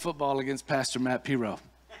to play football against Pastor Matt Piro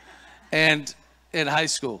and in high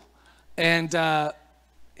school. And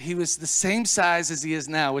he was the same size as he is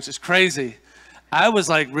now, which is crazy. I was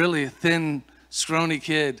like really a thin, scrawny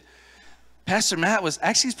kid. Pastor Matt was,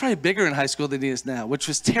 actually he's probably bigger in high school than he is now, which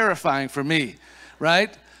was terrifying for me,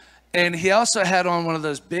 right? And he also had on one of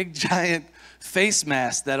those big, giant face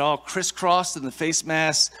masks that all crisscrossed in the face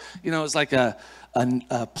mask. You know, it was like a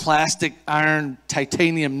plastic iron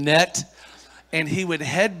titanium net. And he would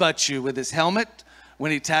headbutt you with his helmet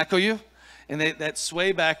when he'd tackle you. And that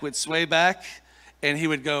sway back would sway back. And he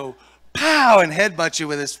would go, pow, and headbutt you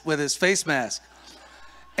with his face mask.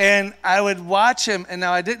 And I would watch him. And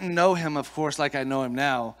now I didn't know him, of course, like I know him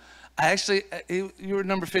now. You were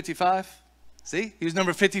number 55? See, he was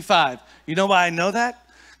number 55. You know why I know that?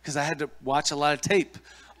 Because I had to watch a lot of tape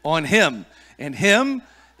on him. And him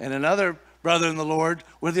and another brother in the Lord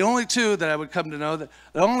were the only two that I would come to know. The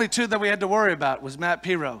only two that we had to worry about was Matt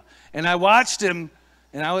Piro. And I watched him,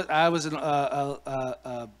 and I was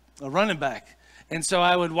a running back. And so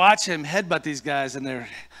I would watch him headbutt these guys, and their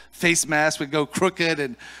face masks would go crooked,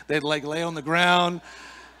 and they'd like lay on the ground.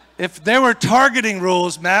 If there were targeting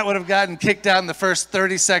rules, Matt would have gotten kicked out in the first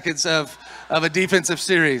 30 seconds of a defensive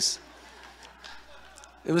series.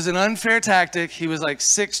 It was an unfair tactic. He was like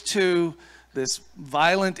 6'2", this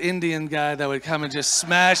violent Indian guy that would come and just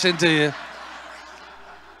smash into you.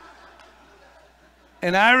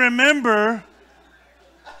 And I remember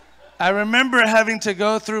having to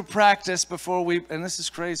go through practice before and this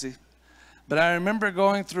is crazy, but I remember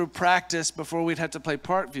going through practice before we'd have to play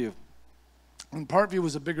Parkview. And Parkview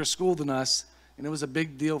was a bigger school than us, and it was a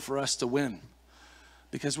big deal for us to win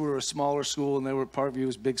because we were a smaller school, and Parkview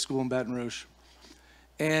was a big school in Baton Rouge.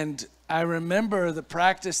 And I remember the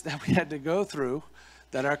practice that we had to go through,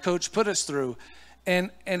 that our coach put us through, and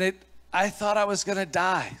I thought I was going to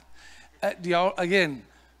die. Do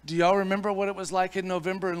y'all remember what it was like in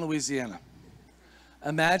November in Louisiana?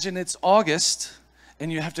 Imagine it's August,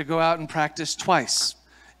 and you have to go out and practice twice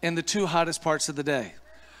in the two hottest parts of the day.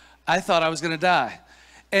 I thought I was going to die.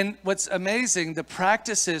 And what's amazing, the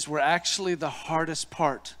practices were actually the hardest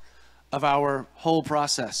part of our whole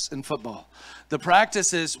process in football. The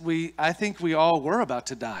practices, I think we all were about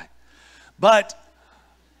to die. But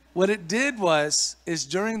what it did is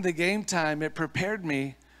during the game time, it prepared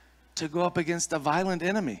me to go up against a violent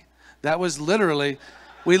enemy. That was literally,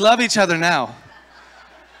 we love each other now.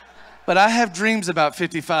 But I have dreams about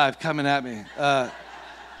 55 coming at me.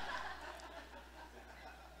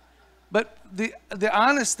 But the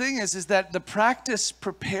honest thing is that the practice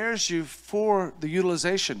prepares you for the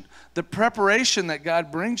utilization. The preparation that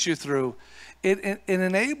God brings you through, it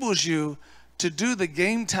enables you to do the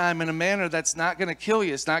game time in a manner that's not going to kill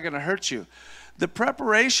you. It's not going to hurt you. The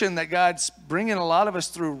preparation that God's bringing a lot of us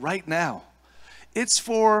through right now, it's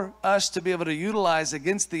for us to be able to utilize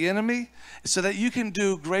against the enemy so that you can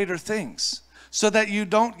do greater things, so that you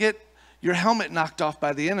don't get your helmet knocked off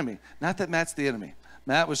by the enemy. Not that Matt's the enemy.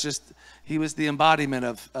 Matt was just, he was the embodiment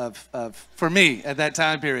of for me at that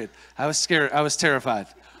time period. I was scared. I was terrified.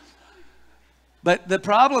 But the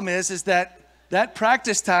problem is that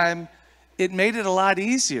practice time, it made it a lot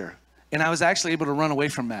easier. And I was actually able to run away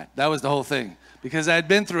from Matt. That was the whole thing. Because I had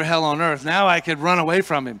been through hell on earth. Now I could run away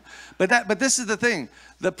from him. But this is the thing.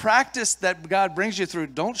 The practice that God brings you through,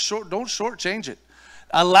 don't shortchange it.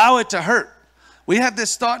 Allow it to hurt. We have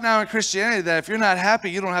this thought now in Christianity that if you're not happy,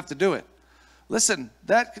 you don't have to do it. Listen,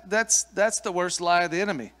 that's the worst lie of the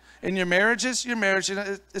enemy. In your marriage, it's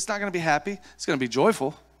not going to be happy. It's going to be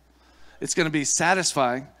joyful. It's going to be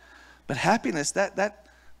satisfying. But happiness, that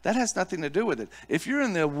has nothing to do with it. If you're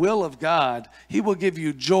in the will of God, He will give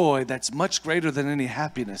you joy that's much greater than any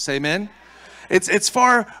happiness. Amen? It's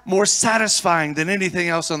far more satisfying than anything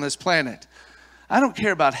else on this planet. I don't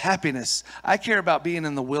care about happiness. I care about being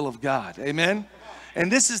in the will of God. Amen?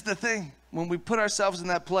 And this is the thing. When we put ourselves in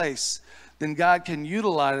that place, then God can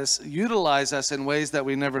utilize us in ways that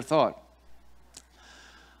we never thought.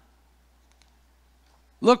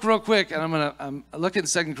 Look real quick, and I'm looking at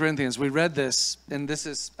 2 Corinthians. We read this, and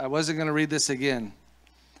I wasn't going to read this again.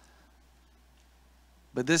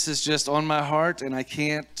 But this is just on my heart, and I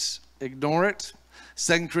can't ignore it.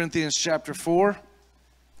 2 Corinthians chapter 4.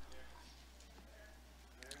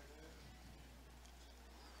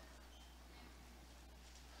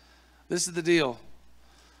 This is the deal.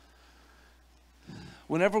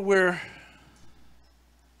 Whenever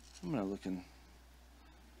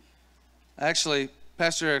actually,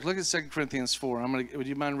 Pastor Eric, look at 2 Corinthians 4. Would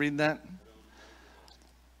you mind reading that?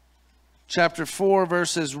 Chapter 4,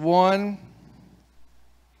 verses 1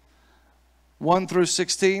 through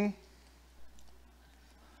 16.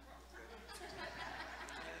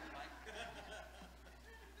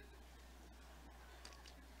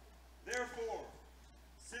 Therefore,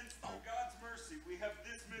 since through God's mercy we have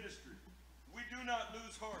this ministry, we do not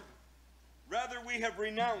lose heart. Rather, we have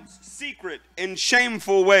renounced secret and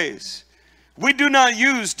shameful ways. We do not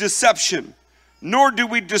use deception, nor do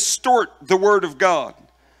we distort the word of God.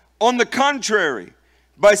 On the contrary,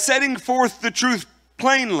 by setting forth the truth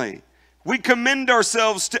plainly, we commend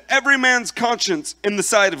ourselves to every man's conscience in the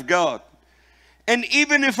sight of God. And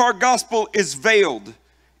even if our gospel is veiled,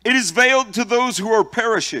 it is veiled to those who are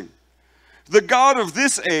perishing. The God of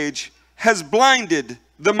this age has blinded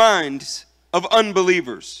the minds of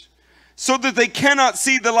unbelievers, so that they cannot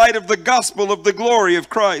see the light of the gospel of the glory of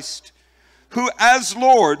Christ, who is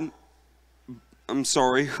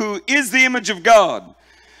the image of God.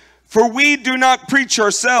 For we do not preach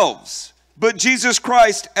ourselves, but Jesus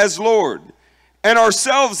Christ as Lord, and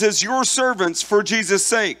ourselves as your servants for Jesus'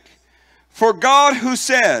 sake. For God, who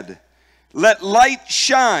said, "Let light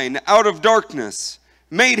shine out of darkness,"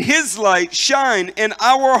 made His light shine in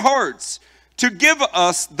our hearts to give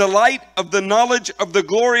us the light of the knowledge of the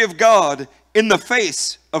glory of God in the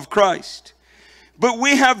face of Christ. But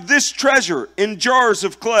we have this treasure in jars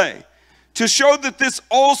of clay, to show that this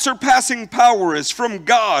all-surpassing power is from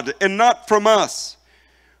God and not from us.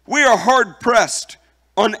 We are hard-pressed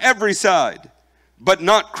on every side, but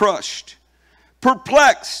not crushed,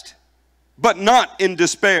 perplexed, but not in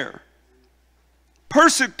despair,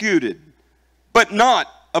 persecuted, but not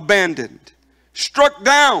abandoned, struck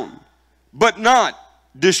down, but not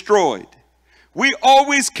destroyed. We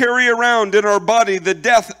always carry around in our body the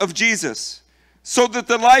death of Jesus, so that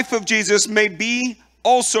the life of Jesus may be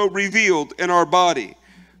also revealed in our body.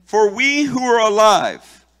 For we who are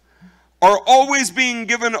alive are always being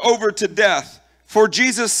given over to death for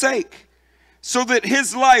Jesus' sake, so that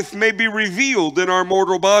His life may be revealed in our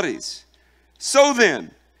mortal bodies. So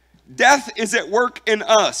then, death is at work in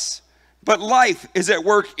us, but life is at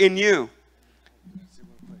work in you.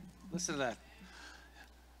 Listen to that.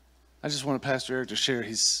 I just want Pastor Eric to share.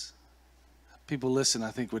 People listen, I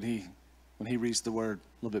think, when he reads the word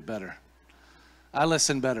a little bit better. I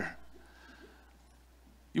listen better.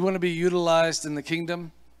 You want to be utilized in the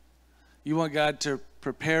kingdom? You want God to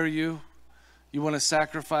prepare you? You want to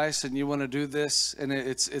sacrifice and you want to do this? And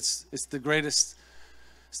it's the greatest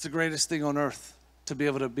thing on earth to be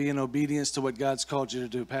able to be in obedience to what God's called you to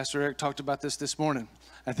do. Pastor Eric talked about this morning.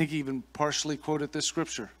 I think he even partially quoted this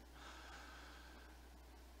scripture.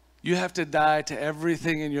 You have to die to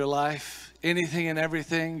everything in your life, anything and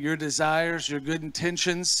everything, your desires, your good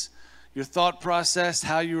intentions, your thought process,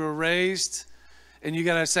 how you were raised. And you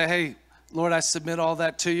got to say, hey, Lord, I submit all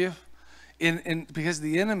that to you. Because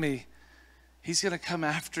the enemy, he's going to come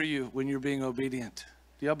after you when you're being obedient.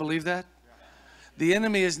 Do y'all believe that? The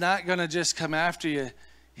enemy is not going to just come after you.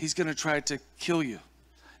 He's going to try to kill you.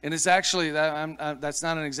 And it's actually, that's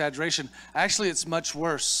not an exaggeration. Actually, it's much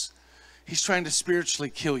worse. He's trying to spiritually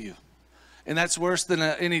kill you. And that's worse than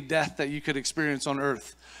any death that you could experience on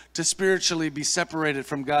earth. To spiritually be separated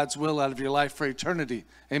from God's will out of your life for eternity.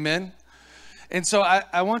 Amen? And so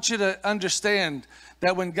I want you to understand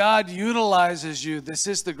that when God utilizes you, this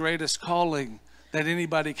is the greatest calling that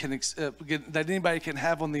anybody can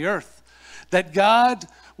have on the earth. That God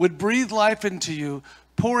would breathe life into you,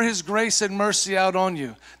 pour his grace and mercy out on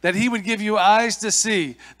you, that he would give you eyes to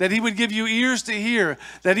see, that he would give you ears to hear,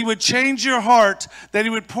 that he would change your heart, that he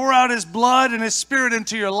would pour out his blood and his spirit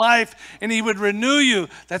into your life, and he would renew you.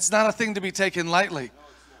 That's not a thing to be taken lightly.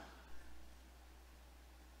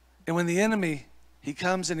 And when the enemy, he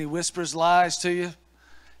comes and he whispers lies to you,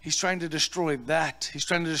 he's trying to destroy that. He's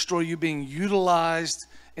trying to destroy you being utilized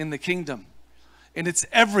in the kingdom. And it's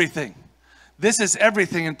everything. This is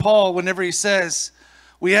everything. And Paul, whenever he says,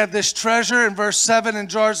 we have this treasure in verse 7 in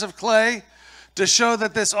jars of clay to show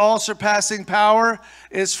that this all-surpassing power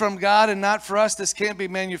is from God and not for us. This can't be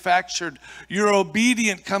manufactured. Your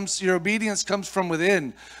obedience comes from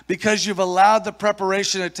within because you've allowed the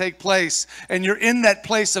preparation to take place and you're in that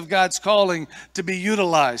place of God's calling to be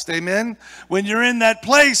utilized. Amen? When you're in that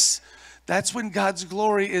place, that's when God's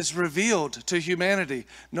glory is revealed to humanity.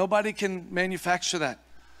 Nobody can manufacture that.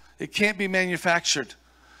 It can't be manufactured.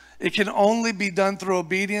 It can only be done through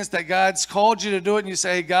obedience, that God's called you to do it. And you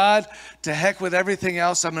say, hey, God, to heck with everything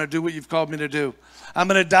else. I'm going to do what you've called me to do. I'm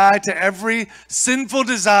going to die to every sinful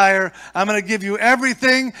desire. I'm going to give you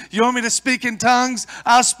everything. You want me to speak in tongues?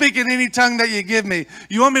 I'll speak in any tongue that you give me.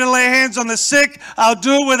 You want me to lay hands on the sick? I'll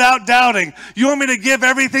do it without doubting. You want me to give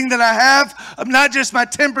everything that I have? Not just my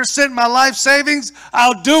 10%, my life savings?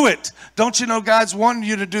 I'll do it. Don't you know God's wanting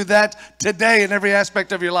you to do that today in every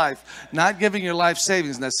aspect of your life? Not giving your life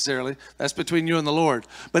savings necessarily. That's between you and the Lord.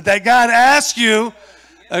 But that God asks you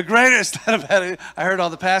a greater, it's not a bad idea. I heard all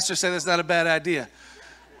the pastors say that's not a bad idea.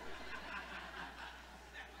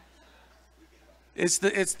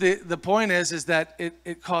 The point is that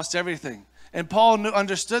it costs everything. And Paul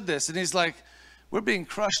understood this, and he's like, we're being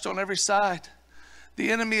crushed on every side.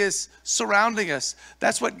 The enemy is surrounding us.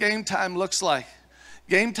 That's what game time looks like.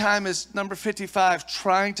 Game time is number 55,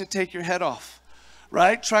 trying to take your head off,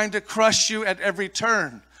 right? Trying to crush you at every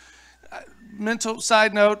turn. Mental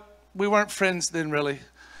side note, we weren't friends then really.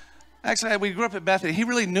 Actually, we grew up at Bethany. He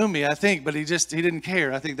really knew me, I think, but he didn't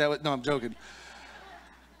care. I think that was, no, I'm joking.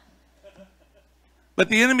 But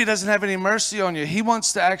the enemy doesn't have any mercy on you. He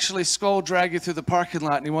wants to actually skull drag you through the parking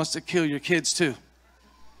lot, and he wants to kill your kids too.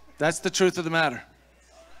 That's the truth of the matter.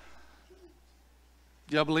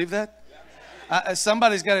 Y'all believe that?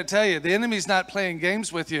 Somebody's got to tell you, the enemy's not playing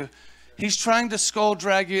games with you. He's trying to skull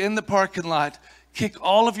drag you in the parking lot, kick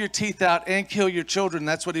all of your teeth out, and kill your children.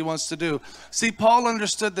 That's what he wants to do. See, Paul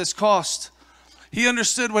understood this cost. He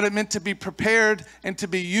understood what it meant to be prepared and to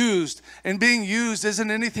be used. And being used isn't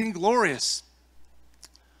anything glorious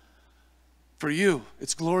for you.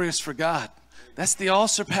 It's glorious for God. That's the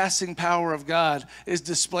all-surpassing power of God is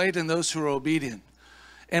displayed in those who are obedient.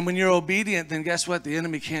 And when you're obedient, then guess what? The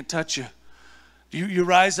enemy can't touch you. You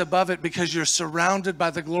rise above it because you're surrounded by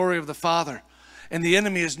the glory of the Father. And the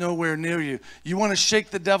enemy is nowhere near you. You want to shake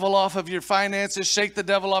the devil off of your finances, shake the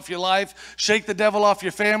devil off your life, shake the devil off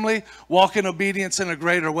your family, walk in obedience in a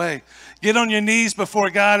greater way. Get on your knees before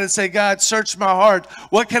God and say, God, search my heart.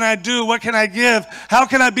 What can I do? What can I give? How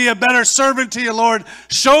can I be a better servant to you, Lord?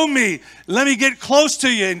 Show me. Let me get close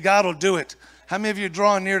to you, and God will do it. How many of you are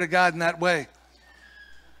drawing near to God in that way?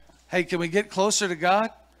 Hey, can we get closer to God?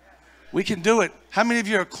 We can do it. How many of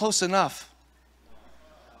you are close enough?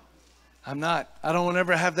 I'm not. I don't want to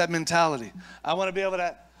ever have that mentality. I want to be able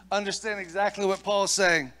to understand exactly what Paul's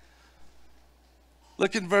saying.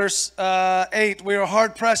 Look in verse 8. We are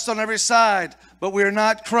hard pressed on every side, but we are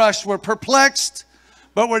not crushed. We're perplexed,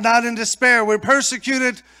 but we're not in despair. We're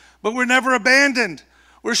persecuted, but we're never abandoned.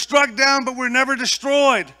 We're struck down, but we're never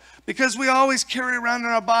destroyed, because we always carry around in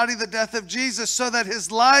our body the death of Jesus, so that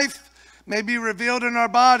his life may be revealed in our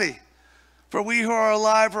body. For we who are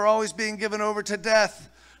alive are always being given over to death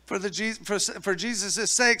for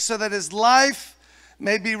Jesus' sake, so that his life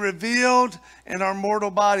may be revealed in our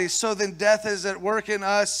mortal bodies. So then death is at work in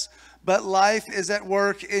us, but life is at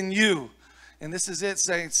work in you. And this is it,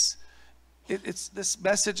 saints. This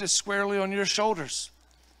message is squarely on your shoulders.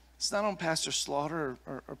 It's not on Pastor Slaughter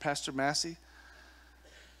or Pastor Massey.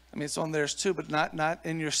 I mean, it's on theirs too, but not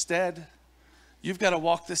in your stead. You've got to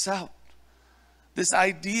walk this out. this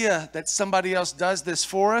idea that somebody else does this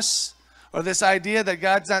for us, or this idea that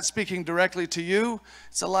God's not speaking directly to you,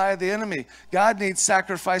 it's a lie of the enemy. God needs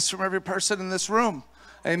sacrifice from every person in this room.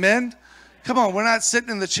 Amen? Come on, we're not sitting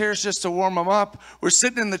in the chairs just to warm them up. We're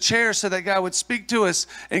sitting in the chairs so that God would speak to us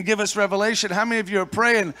and give us revelation. How many of you are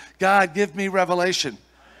praying, God, give me revelation?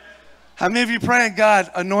 How many of you are praying, God,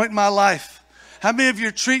 anoint my life? How many of you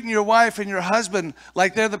are treating your wife and your husband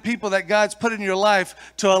like they're the people that God's put in your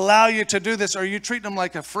life to allow you to do this? Or are you treating them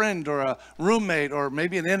like a friend or a roommate or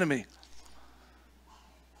maybe an enemy?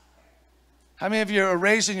 How many of you are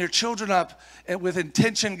raising your children up with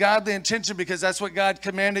intention, godly intention, because that's what God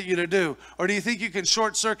commanded you to do? Or do you think you can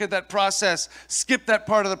short circuit that process, skip that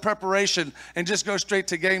part of the preparation, and just go straight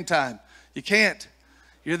to game time? You can't.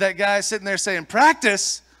 You're that guy sitting there saying,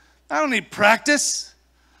 practice? I don't need practice.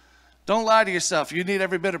 Don't lie to yourself. You need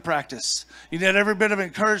every bit of practice. You need every bit of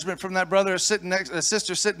encouragement from that brother or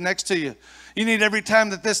sister sitting next to you. You need every time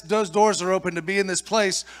that those doors are open to be in this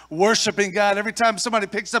place worshiping God. Every time somebody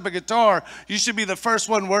picks up a guitar, you should be the first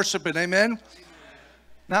one worshiping. Amen?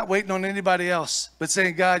 Not waiting on anybody else, but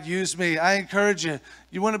saying, God, use me. I encourage you.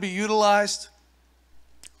 You want to be utilized?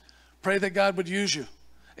 Pray that God would use you,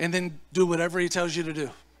 and then do whatever he tells you to do,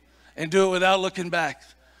 and do it without looking back.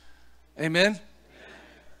 Amen?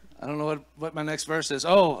 I don't know what my next verse is.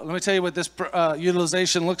 Oh, let me tell you what this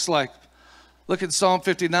utilization looks like. Look at Psalm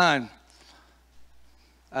 59.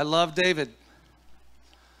 I love David.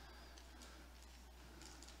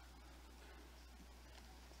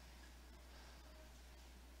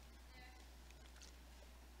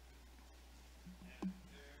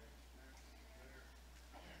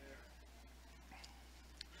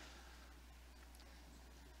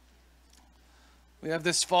 We have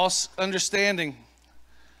this false understanding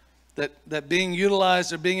that being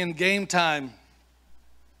utilized or being in game time,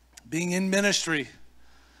 being in ministry,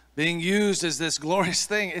 being used as this glorious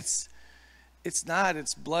thing, it's not.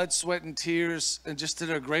 It's blood, sweat, and tears, and just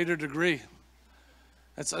to a greater degree.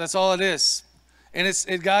 That's all it is.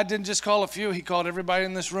 And God didn't just call a few. He called everybody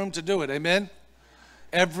in this room to do it. Amen?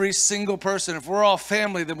 Every single person. If we're all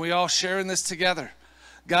family, then we all share in this together.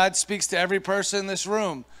 God speaks to every person in this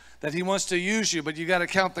room that he wants to use you, but you got to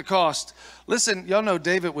count the cost. Listen, y'all know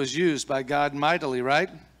David was used by God mightily, right?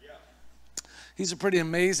 Yeah. He's a pretty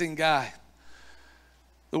amazing guy.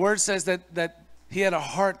 The word says that he had a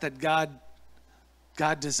heart that God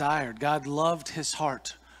desired. God loved his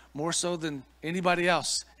heart more so than anybody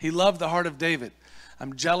else. He loved the heart of David.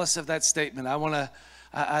 I'm jealous of that statement.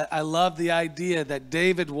 I love the idea that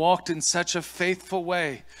David walked in such a faithful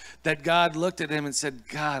way that God looked at him and said,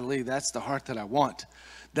 golly, that's the heart that I want.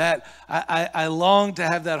 That I long to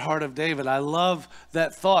have that heart of David. I love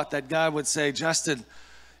that thought that God would say, Justin,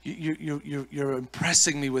 you're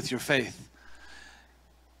impressing me with your faith.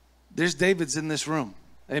 There's Davids in this room.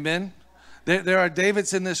 Amen? There are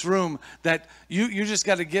Davids in this room that you just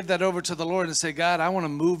got to give that over to the Lord and say, God, I want to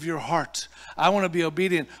move your heart. I want to be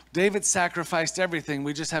obedient. David sacrificed everything.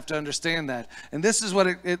 We just have to understand that. And this is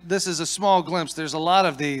what this is a small glimpse. There's a lot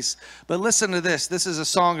of these. But listen to this. This is a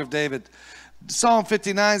song of David. Psalm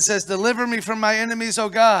 59 says, deliver me from my enemies, O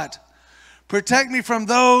God. Protect me from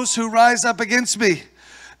those who rise up against me.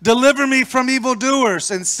 Deliver me from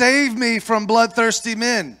evildoers and save me from bloodthirsty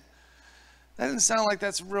men. That doesn't sound like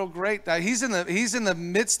that's real great. He's in the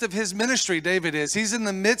midst of his ministry, David is. He's in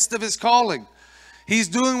the midst of his calling. He's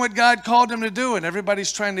doing what God called him to do, and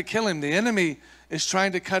everybody's trying to kill him. The enemy is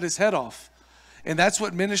trying to cut his head off. And that's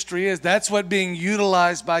what ministry is. That's what being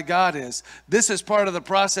utilized by God is. This is part of the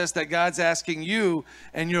process that God's asking you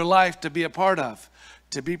and your life to be a part of,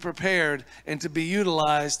 to be prepared and to be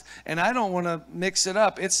utilized. And I don't want to mix it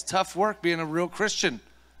up. It's tough work being a real Christian.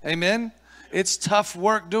 Amen? It's tough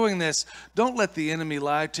work doing this. Don't let the enemy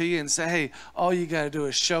lie to you and say, hey, all you got to do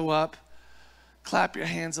is show up, clap your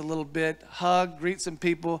hands a little bit, hug, greet some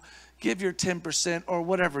people, give your 10% or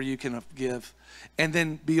whatever you can give, and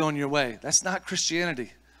then be on your way. That's not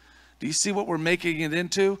Christianity. Do you see what we're making it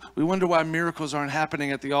into? We wonder why miracles aren't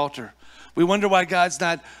happening at the altar. We wonder why God's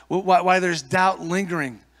not, why there's doubt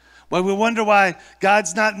lingering. Why we wonder why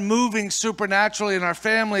God's not moving supernaturally in our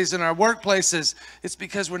families and our workplaces. It's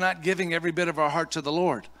because we're not giving every bit of our heart to the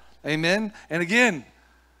Lord. Amen? And again,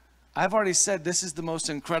 I've already said this is the most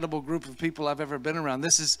incredible group of people I've ever been around.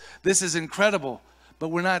 This is incredible. But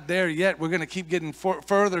we're not there yet. We're going to keep getting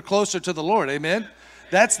further closer to the Lord. Amen?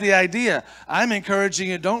 That's the idea. I'm encouraging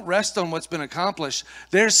you, don't rest on what's been accomplished.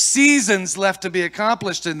 There's seasons left to be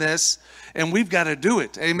accomplished in this, and we've got to do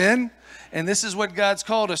it. Amen? And this is what God's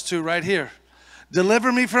called us to right here.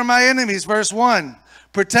 Deliver me from my enemies, verse 1.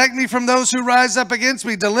 Protect me from those who rise up against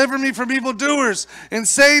me. Deliver me from evildoers and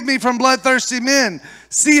save me from bloodthirsty men.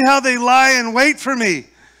 See how they lie in wait for me.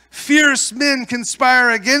 Fierce men conspire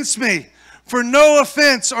against me. For no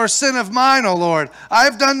offense or sin of mine, O Lord, I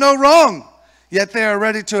have done no wrong, yet they are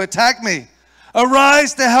ready to attack me.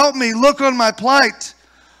 Arise to help me. Look on my plight.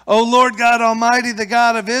 O Lord God Almighty, the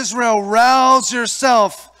God of Israel, rouse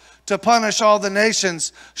yourself to punish all the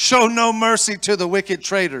nations. Show no mercy to the wicked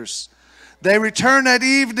traitors. They return at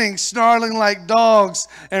evening, snarling like dogs,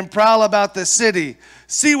 and prowl about the city.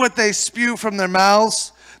 See what they spew from their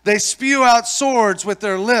mouths. They spew out swords with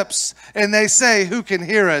their lips, and they say, who can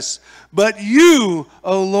hear us? But you,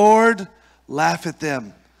 O Lord, laugh at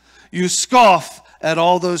them. You scoff at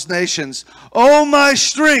all those nations. O my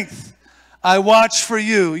strength, I watch for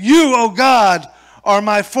you. You, O God, are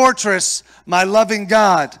my fortress, my loving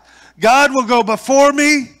God. God will go before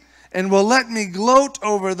me and will let me gloat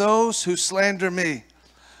over those who slander me.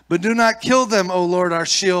 But do not kill them, O Lord, our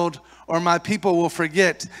shield, or my people will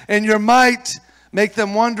forget. And your might, make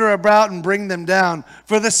them wander about and bring them down.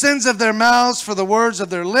 For the sins of their mouths, for the words of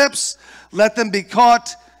their lips, let them be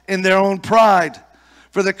caught in their own pride.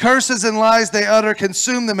 For the curses and lies they utter,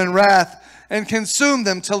 consume them in wrath, and consume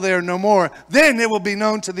them till they are no more. Then it will be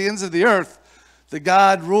known to the ends of the earth that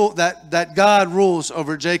God rules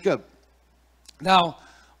over Jacob. Now,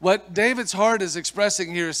 what David's heart is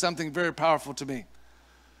expressing here is something very powerful to me.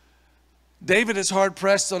 David is hard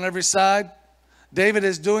pressed on every side. David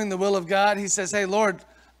is doing the will of God. He says, hey, Lord,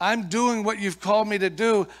 I'm doing what you've called me to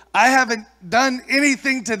do. I haven't done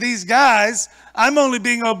anything to these guys. I'm only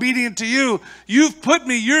being obedient to you. You've put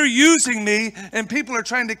me, you're using me, and people are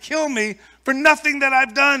trying to kill me for nothing that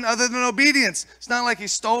I've done other than obedience. It's not like he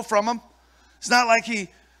stole from them. It's not like he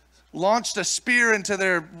launched a spear into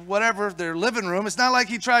their living room. It's not like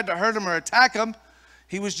he tried to hurt them or attack them.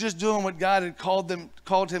 He was just doing what God had called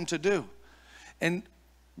him to do. And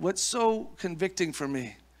what's so convicting for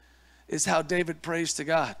me is how David prays to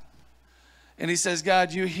God. And he says,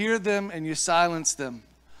 God, you hear them and you silence them,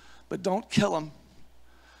 but don't kill them.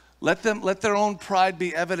 Let their own pride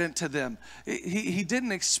be evident to them. He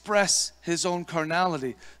didn't express his own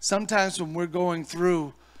carnality. Sometimes when we're going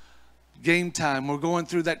through game time, we're going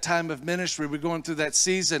through that time of ministry, we're going through that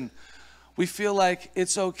season, we feel like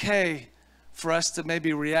it's okay for us to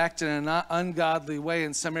maybe react in an ungodly way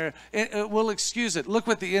in some area. We'll excuse it. Look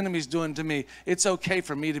what the enemy's doing to me. It's okay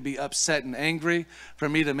for me to be upset and angry, for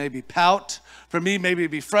me to maybe pout, for me maybe to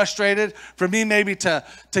be frustrated, for me maybe to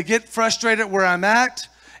get frustrated where I'm at.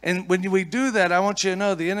 And when we do that, I want you to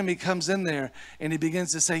know the enemy comes in there and he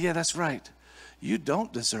begins to say, yeah, that's right. You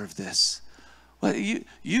don't deserve this. Well,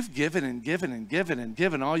 you've given and given and given and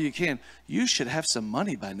given all you can. You should have some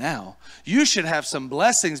money by now. You should have some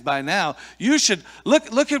blessings by now. You should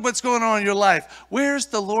look at what's going on in your life. Where's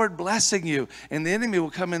the Lord blessing you? And the enemy will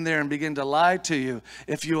come in there and begin to lie to you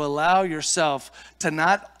if you allow yourself to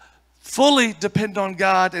not fully depend on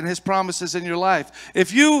God and his promises in your life.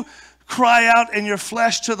 If you cry out in your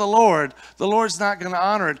flesh to the Lord's not going to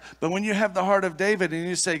honor it. But when you have the heart of David and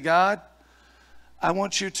you say, God, I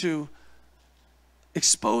want you to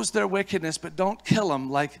expose their wickedness, but don't kill them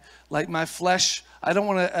like my flesh. I don't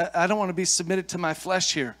want to be submitted to my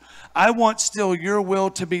flesh here. I want still your will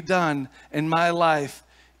to be done in my life,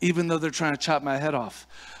 even though they're trying to chop my head off.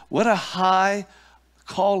 What a high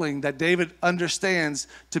calling that David understands,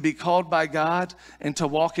 to be called by God and to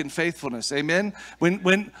walk in faithfulness. Amen.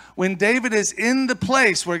 When David is in the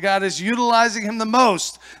place where God is utilizing him the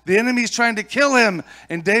most, the enemy's trying to kill him,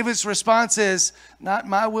 and David's response is, not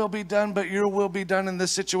my will be done, but your will be done in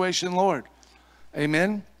this situation, Lord.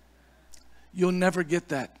 Amen. You'll never get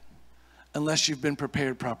that unless you've been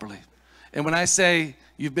prepared properly. And when I say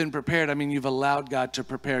you've been prepared, I mean you've allowed God to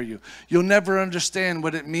prepare you. You'll never understand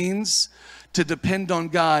what it means to depend on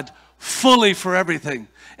God fully for everything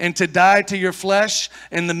and to die to your flesh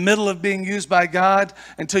in the middle of being used by God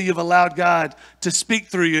until you've allowed God to speak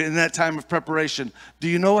through you in that time of preparation. Do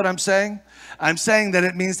you know what I'm saying? I'm saying that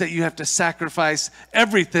it means that you have to sacrifice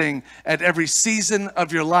everything at every season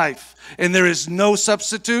of your life. And there is no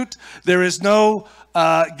substitute. There is no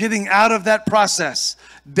getting out of that process.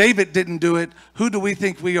 David didn't do it. Who do we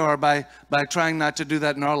think we are by trying not to do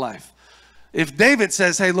that in our life? If David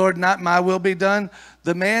says, hey, Lord, not my will be done,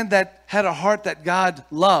 the man that had a heart that God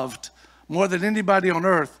loved more than anybody on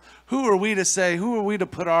earth, who are we to say, who are we to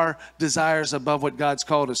put our desires above what God's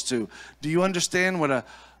called us to? Do you understand what a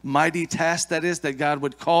mighty task that is, that God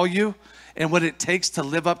would call you, and what it takes to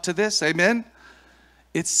live up to this? Amen?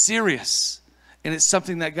 It's serious, and it's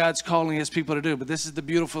something that God's calling his people to do. But this is the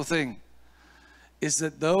beautiful thing, is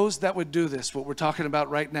that those that would do this, what we're talking about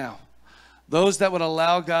right now, those that would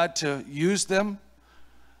allow God to use them,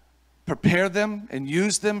 prepare them and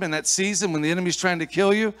use them in that season when the enemy's trying to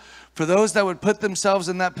kill you, for those that would put themselves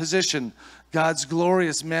in that position, God's glory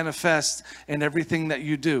is manifest in everything that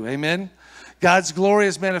you do. Amen? God's glory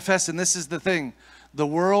is manifest, and this is the thing. The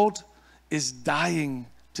world is dying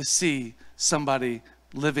to see somebody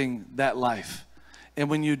living that life. And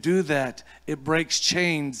when you do that, it breaks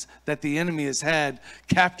chains that the enemy has had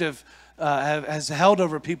captive, has held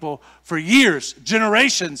over people for years,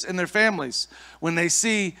 generations in their families. When they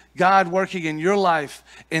see God working in your life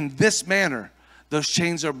in this manner, those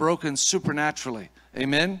chains are broken supernaturally.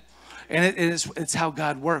 Amen? And it's how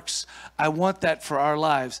God works. I want that for our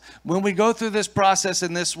lives. When we go through this process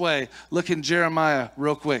in this way, look in Jeremiah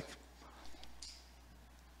real quick.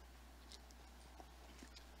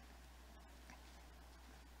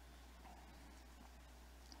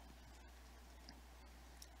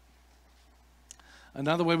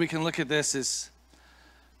 Another way we can look at this is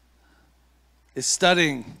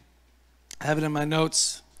studying. I have it in my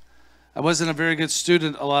notes. I wasn't a very good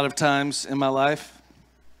student a lot of times in my life.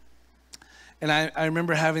 And I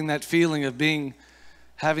remember having that feeling of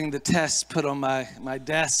having the test put on my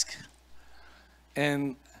desk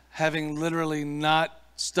and having literally not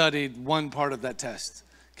studied one part of that test.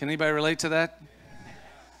 Can anybody relate to that?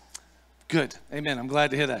 Good. Amen. I'm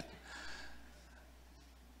glad to hear that.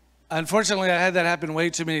 Unfortunately, I had that happen way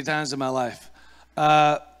too many times in my life.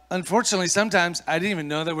 Unfortunately, sometimes I didn't even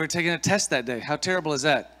know that we were taking a test that day. How terrible is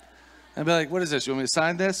that? I'd be like, what is this? You want me to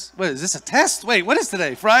sign this? What, is this a test? Wait, what is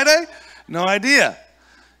today? Friday? No idea.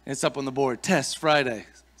 It's up on the board. Test Friday.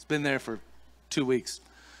 It's been there for 2 weeks.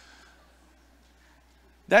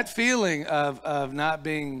 That feeling of not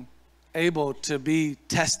being able to be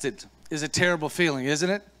tested is a terrible feeling, isn't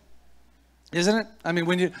it? Isn't it? I mean,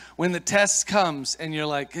 when the test comes and you're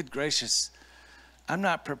like, good gracious, I'm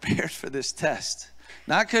not prepared for this test.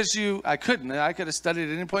 Not because I could have studied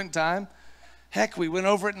at any point in time. Heck, we went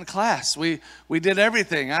over it in class. We did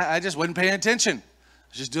everything. I just wasn't paying attention.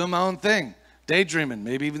 I was just doing my own thing, daydreaming,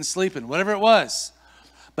 maybe even sleeping, whatever it was.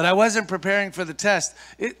 But I wasn't preparing for the test.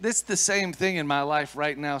 It's the same thing in my life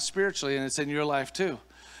right now spiritually, and it's in your life too.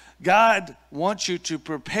 God wants you to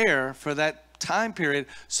prepare for that time period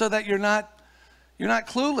so that you're not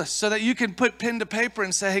clueless, so that you can put pen to paper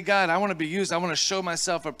and say, hey, God, I want to be used. I want to show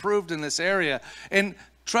myself approved in this area. And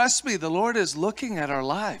trust me, the Lord is looking at our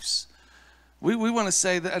lives. We want to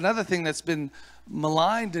say that another thing that's been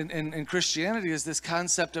maligned in Christianity is this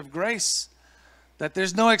concept of grace, that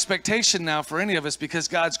there's no expectation now for any of us because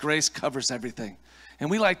God's grace covers everything.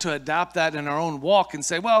 And we like to adopt that in our own walk and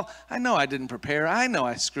say, well, I know I didn't prepare. I know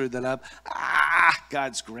I screwed that up.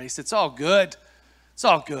 God's grace, it's all good. It's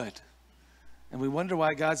all good. And we wonder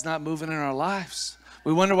why God's not moving in our lives.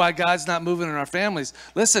 We wonder why God's not moving in our families.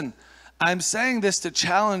 Listen, I'm saying this to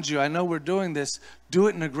challenge you. I know we're doing this. Do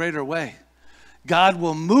it in a greater way. God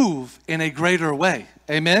will move in a greater way.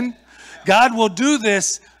 Amen? God will do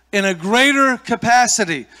this in a greater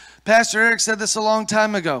capacity. Pastor Eric said this a long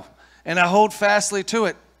time ago, and I hold fastly to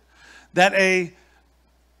it, that a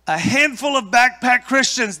handful of backpack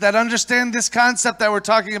Christians that understand this concept that we're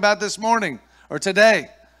talking about this morning or today,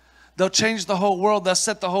 they'll change the whole world. They'll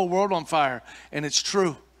set the whole world on fire. And it's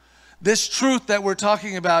true. This truth that we're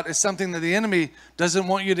talking about is something that the enemy doesn't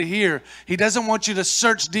want you to hear. He doesn't want you to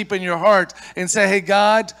search deep in your heart and say, hey,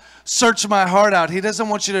 God, search my heart out. He doesn't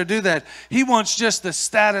want you to do that. He wants just the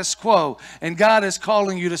status quo. And God is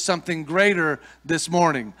calling you to something greater this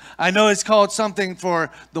morning. I know it's called something for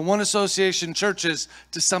the One Association churches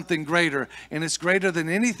to something greater. And it's greater than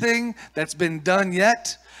anything that's been done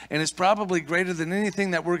yet. And it's probably greater than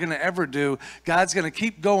anything that we're going to ever do. God's going to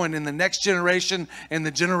keep going in the next generation and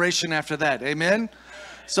the generation after that. Amen?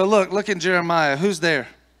 So look in Jeremiah. Who's there?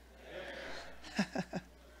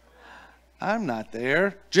 I'm not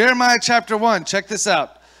there. Jeremiah chapter 1. Check this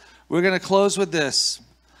out. We're going to close with this.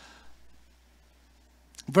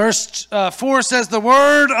 Verse 4 says, the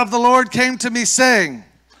word of the Lord came to me saying,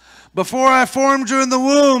 before I formed you in the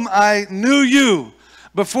womb, I knew you.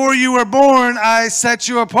 Before you were born, I set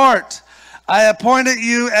you apart. I appointed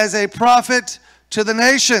you as a prophet to the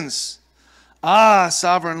nations. Ah,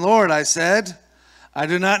 sovereign Lord, I said, I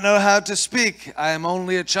do not know how to speak. I am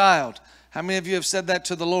only a child. How many of you have said that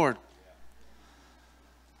to the Lord?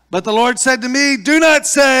 But the Lord said to me, do not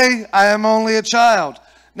say, I am only a child.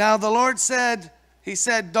 Now the Lord said, he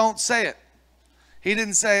said, don't say it. He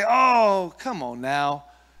didn't say, oh, come on now.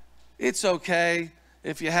 It's okay.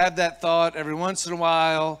 If you have that thought every once in a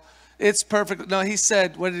while, it's perfect. No, he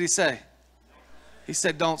said, what did he say? He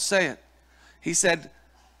said, don't say it. He said,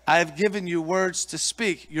 I have given you words to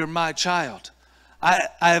speak. You're my child. I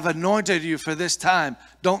have anointed you for this time.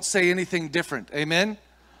 Don't say anything different. Amen?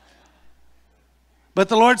 But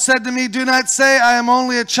the Lord said to me, do not say, I am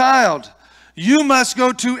only a child. You must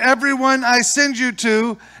go to everyone I send you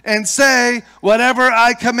to and say whatever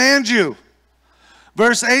I command you.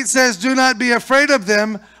 Verse 8 says, do not be afraid of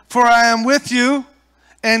them, for I am with you,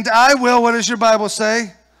 and I will, what does your Bible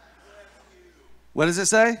say? What does it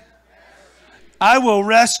say? I will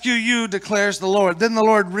rescue you, declares the Lord. Then the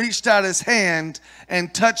Lord reached out his hand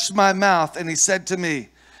and touched my mouth, and he said to me,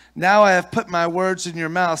 now I have put my words in your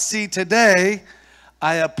mouth. See, today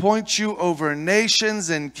I appoint you over nations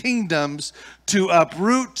and kingdoms to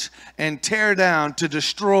uproot and tear down, to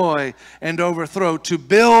destroy and overthrow, to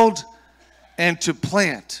build and to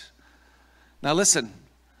plant. Now listen,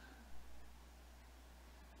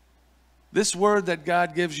 this word that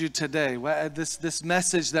God gives you today, this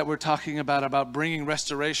message that we're talking about bringing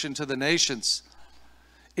restoration to the nations,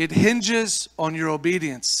 it hinges on your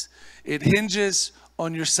obedience. It hinges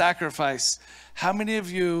on your sacrifice. How many of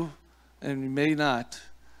you, and you may not,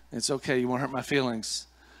 it's okay, you won't hurt my feelings,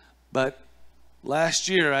 but last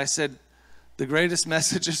year I said the greatest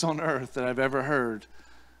messages on earth that I've ever heard,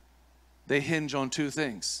 they hinge on two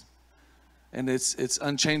things, and it's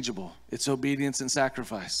unchangeable. It's obedience and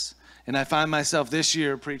sacrifice. And I find myself this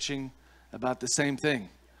year preaching about the same thing.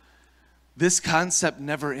 This concept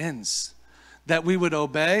never ends, that we would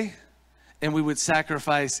obey and we would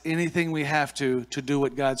sacrifice anything we have to do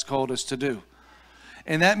what God's called us to do.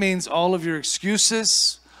 And that means all of your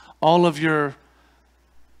excuses, all of your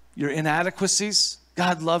inadequacies.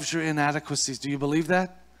 God loves your inadequacies. Do you believe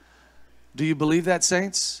that? Do you believe that,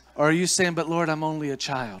 saints? Or are you saying, but Lord, I'm only a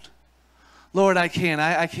child. Lord, I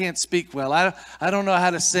can't speak well. I don't know how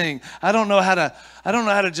to sing. I don't know how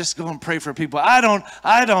to just go and pray for people. I don't.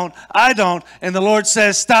 And the Lord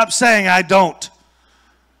says, stop saying I don't.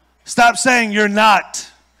 Stop saying you're not.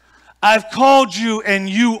 I've called you and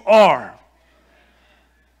you are.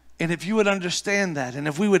 And if you would understand that, and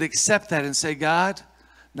if we would accept that and say, God,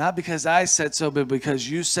 not because I said so, but because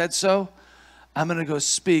you said so, I'm going to go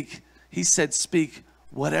speak. He said, speak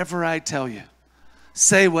whatever I tell you.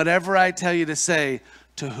 Say whatever I tell you to say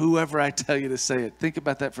to whoever I tell you to say it. Think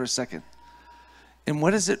about that for a second. And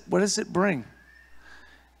what does it bring?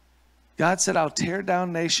 God said, I'll tear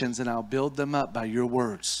down nations and I'll build them up by your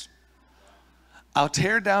words. I'll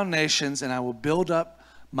tear down nations and I will build up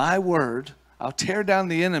my word. I'll tear down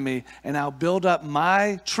the enemy and I'll build up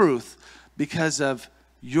my truth because of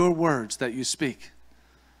your words that you speak.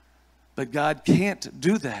 But God can't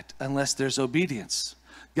do that unless there's obedience.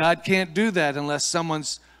 God can't do that unless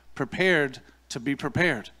someone's prepared to be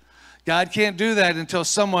prepared. God can't do that until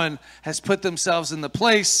someone has put themselves in the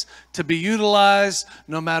place to be utilized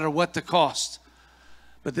no matter what the cost.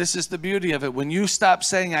 But this is the beauty of it. When you stop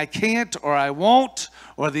saying I can't or I won't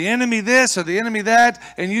or the enemy this or the enemy that,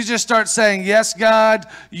 and you just start saying, yes, God,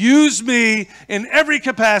 use me in every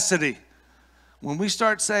capacity. When we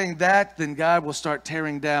start saying that, then God will start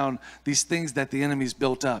tearing down these things that the enemy's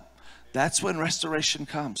built up. That's when restoration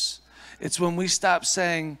comes. It's when we stop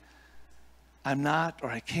saying, I'm not, or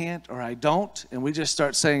I can't, or I don't, and we just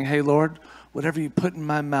start saying, hey, Lord, whatever you put in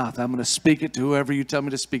my mouth, I'm going to speak it to whoever you tell me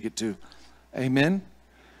to speak it to. Amen?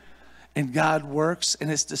 And God works,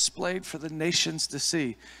 and it's displayed for the nations to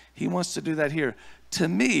see. He wants to do that here. To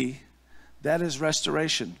me, that is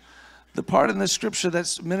restoration. The part in the scripture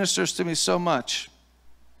that ministers to me so much,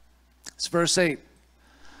 it's verse 8.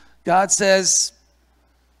 God says,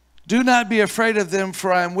 do not be afraid of them,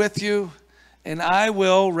 for I am with you, and I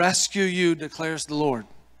will rescue you, declares the Lord.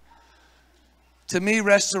 To me,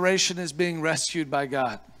 restoration is being rescued by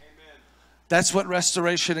God. Amen. That's what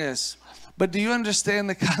restoration is. But do you understand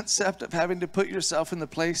the concept of having to put yourself in the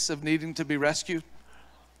place of needing to be rescued?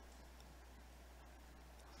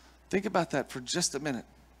 Think about that for just a minute.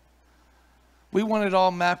 We want it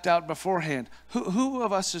all mapped out beforehand. Who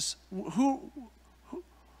of us is, who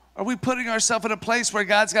are we putting ourselves in a place where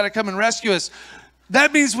God's got to come and rescue us?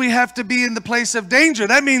 That means we have to be in the place of danger.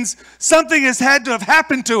 That means something has had to have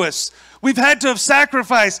happened to us. We've had to have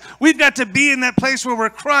sacrificed. We've got to be in that place where we're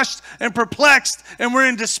crushed and perplexed and we're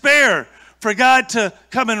in despair for God to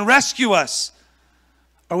come and rescue us.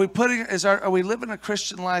 Are we living a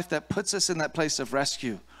Christian life that puts us in that place of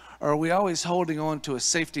rescue? Or are we always holding on to a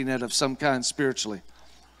safety net of some kind spiritually?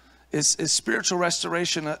 Is spiritual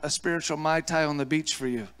restoration a spiritual Mai Tai on the beach for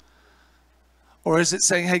you? Or is it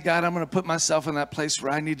saying, hey, God, I'm going to put myself in that place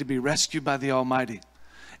where I need to be rescued by the Almighty?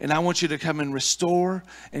 and I want you to come and restore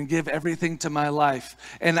and give everything to my life.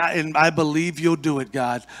 And I believe you'll do it,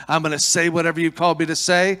 God. I'm going to say whatever you've called me to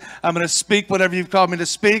say. I'm going to speak whatever you've called me to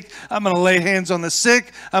speak. I'm going to lay hands on the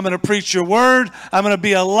sick. I'm going to preach your word. I'm going to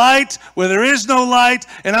be a light where there is no light,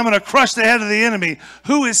 and I'm going to crush the head of the enemy.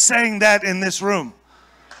 Who is saying that in this room?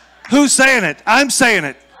 Who's saying it? I'm saying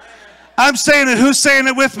it. I'm saying it. Who's saying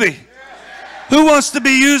it with me? Who wants to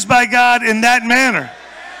be used by God in that manner?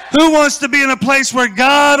 Who wants to be in a place where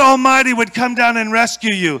God Almighty would come down and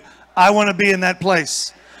rescue you? I want to be in that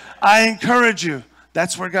place. I encourage you.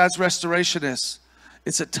 That's where God's restoration is.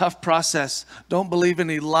 It's a tough process. Don't believe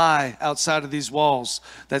any lie outside of these walls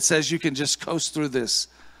that says you can just coast through this.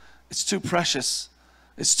 It's too precious.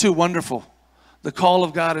 It's too wonderful. The call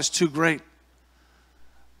of God is too great.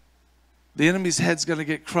 The enemy's head's going to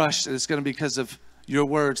get crushed, and it's going to be because of your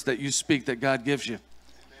words that you speak that God gives you.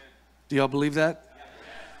 Do y'all believe that?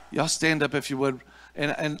 Y'all stand up if you would.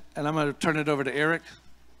 And I'm going to turn it over to Eric.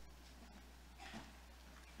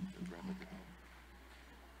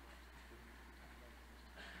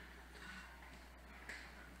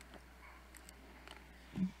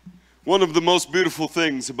 One of the most beautiful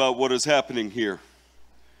things about what is happening here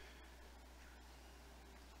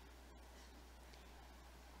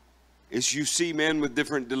is you see men with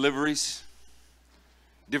different deliveries,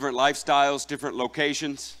 different lifestyles, different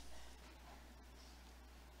locations,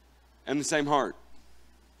 and the same heart.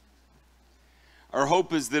 Our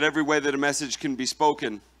hope is that every way that a message can be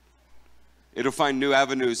spoken, it'll find new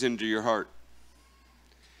avenues into your heart.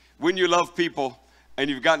 When you love people and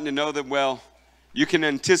you've gotten to know them well, you can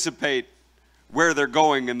anticipate where they're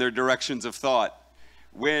going and their directions of thought.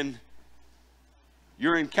 When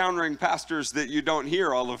you're encountering pastors that you don't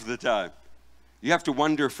hear all of the time, you have to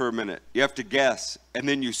wonder for a minute. You have to guess, and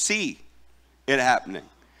then you see it happening.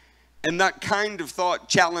 And that kind of thought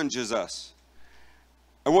challenges us.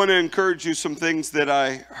 I want to encourage you some things that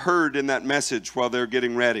I heard in that message while they're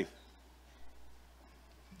getting ready.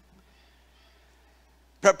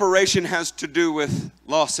 Preparation has to do with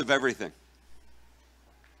loss of everything.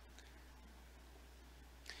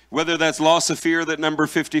 Whether that's loss of fear that number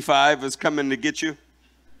 55 is coming to get you.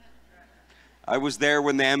 I was there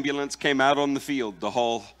when the ambulance came out on the field to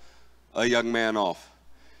haul a young man off.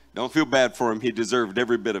 Don't feel bad for him. He deserved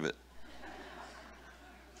every bit of it.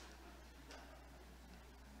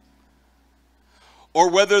 Or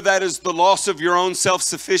whether that is the loss of your own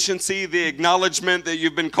self-sufficiency, the acknowledgement that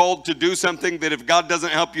you've been called to do something that if God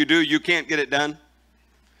doesn't help you do, you can't get it done.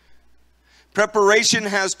 Preparation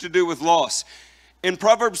has to do with loss. In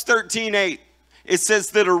Proverbs 13:8, it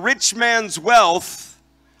says that a rich man's wealth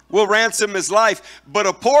will ransom his life, but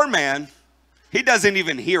a poor man, he doesn't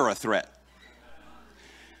even hear a threat.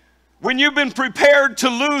 When you've been prepared to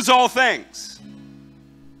lose all things,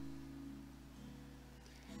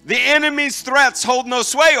 the enemy's threats hold no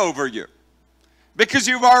sway over you because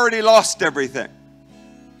you've already lost everything.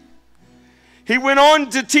 He went on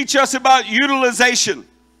to teach us about utilization.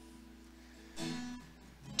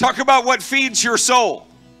 Talk about what feeds your soul.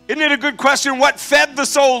 Isn't it a good question? What fed the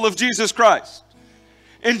soul of Jesus Christ?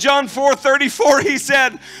 In John 4:34, he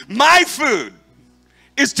said, my food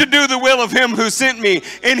is to do the will of him who sent me.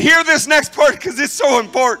 And hear this next part because it's so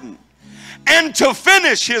important. And to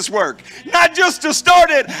finish his work. Not just to start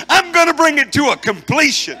it, I'm going to bring it to a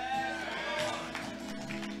completion.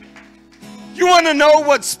 You want to know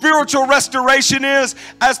what spiritual restoration is?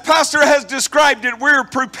 As Pastor has described it, we're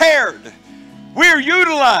prepared. We're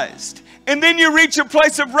utilized. And then you reach a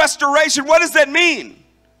place of restoration. What does that mean?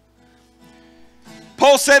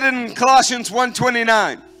 Paul said in Colossians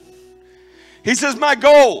 1:29. He says, my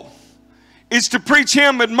goal is to preach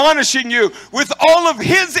him, admonishing you with all of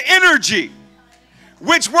his energy,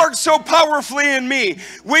 which works so powerfully in me.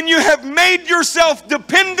 When you have made yourself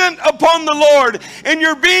dependent upon the Lord and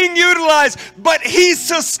you're being utilized, but he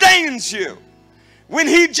sustains you. When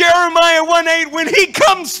Jeremiah 1:8, when he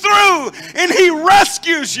comes through and he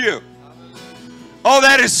rescues you. Oh,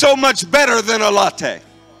 that is so much better than a latte.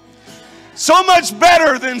 So much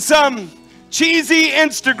better than some cheesy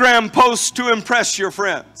Instagram post to impress your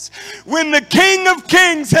friends. When the King of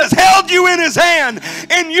Kings has held you in his hand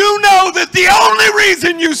and you know that the only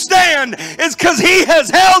reason you stand is because he has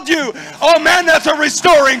held you. Oh man, that's a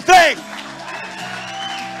restoring thing.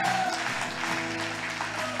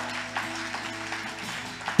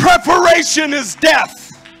 Preparation is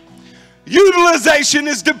death. Utilization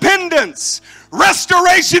is dependence.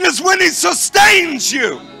 Restoration is when he sustains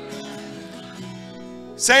you.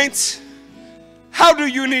 Saints, how do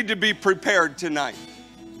you need to be prepared tonight?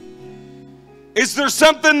 Is there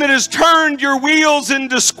something that has turned your wheels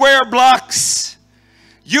into square blocks?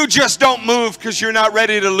 You just don't move because you're not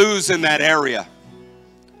ready to lose in that area.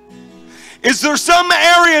 Is there some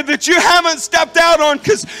area that you haven't stepped out on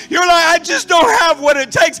because you're like, I just don't have what it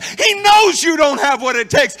takes? He knows you don't have what it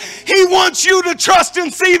takes. He wants you to trust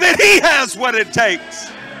and see that He has what it takes.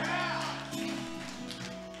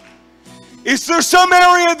 Is there some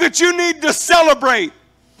area that you need to celebrate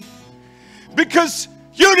because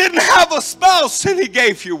you didn't have a spouse and He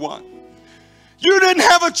gave you one? You didn't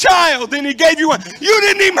have a child and He gave you one. You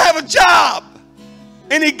didn't even have a job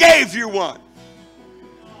and He gave you one.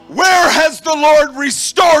 Where has the Lord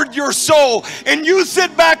restored your soul? And you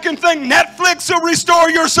sit back and think Netflix will restore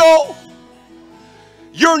your soul?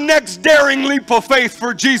 Your next daring leap of faith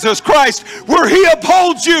for Jesus Christ, where He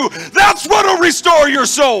upholds you, that's what will restore your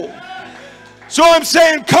soul. So I'm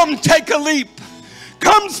saying, come take a leap.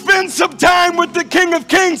 Come spend some time with the King of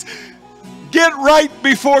Kings. Get right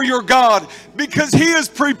before your God, because He is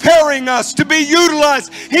preparing us to be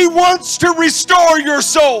utilized. He wants to restore your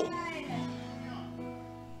soul.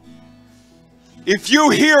 If you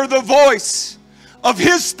hear the voice of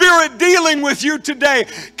His Spirit dealing with you today,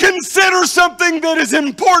 consider something that is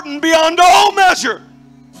important beyond all measure.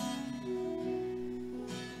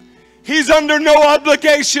 He's under no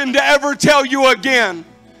obligation to ever tell you again.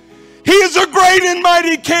 He is a great and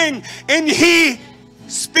mighty King, and He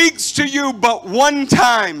speaks to you but one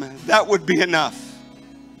time. That would be enough.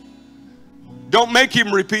 Don't make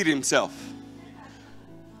Him repeat Himself.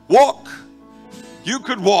 Walk. You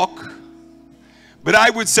could walk. But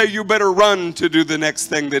I would say you better run to do the next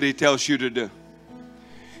thing that He tells you to do.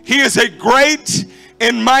 He is a great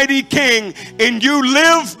and mighty King, and you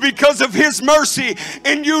live because of His mercy,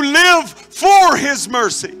 and you live for His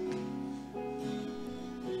mercy.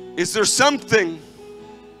 Is there something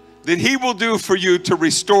that He will do for you to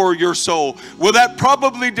restore your soul? Well, that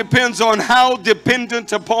probably depends on how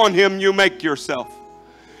dependent upon Him you make yourself,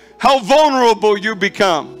 how vulnerable you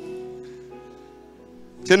become.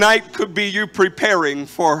 Tonight could be you preparing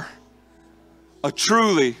for a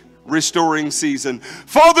truly restoring season.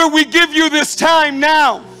 Father, we give you this time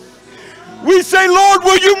now. We say, Lord,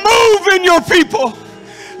 will you move in your people?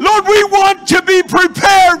 Lord, we want to be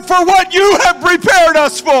prepared for what you have prepared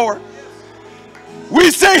us for.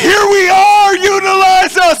 We say, here we are,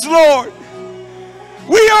 utilize us, Lord.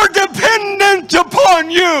 We are dependent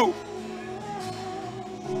upon you.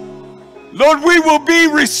 Lord, we will be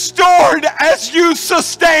restored as you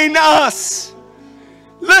sustain us.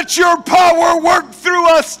 Let your power work through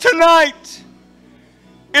us tonight.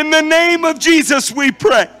 In the name of Jesus we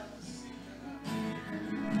pray.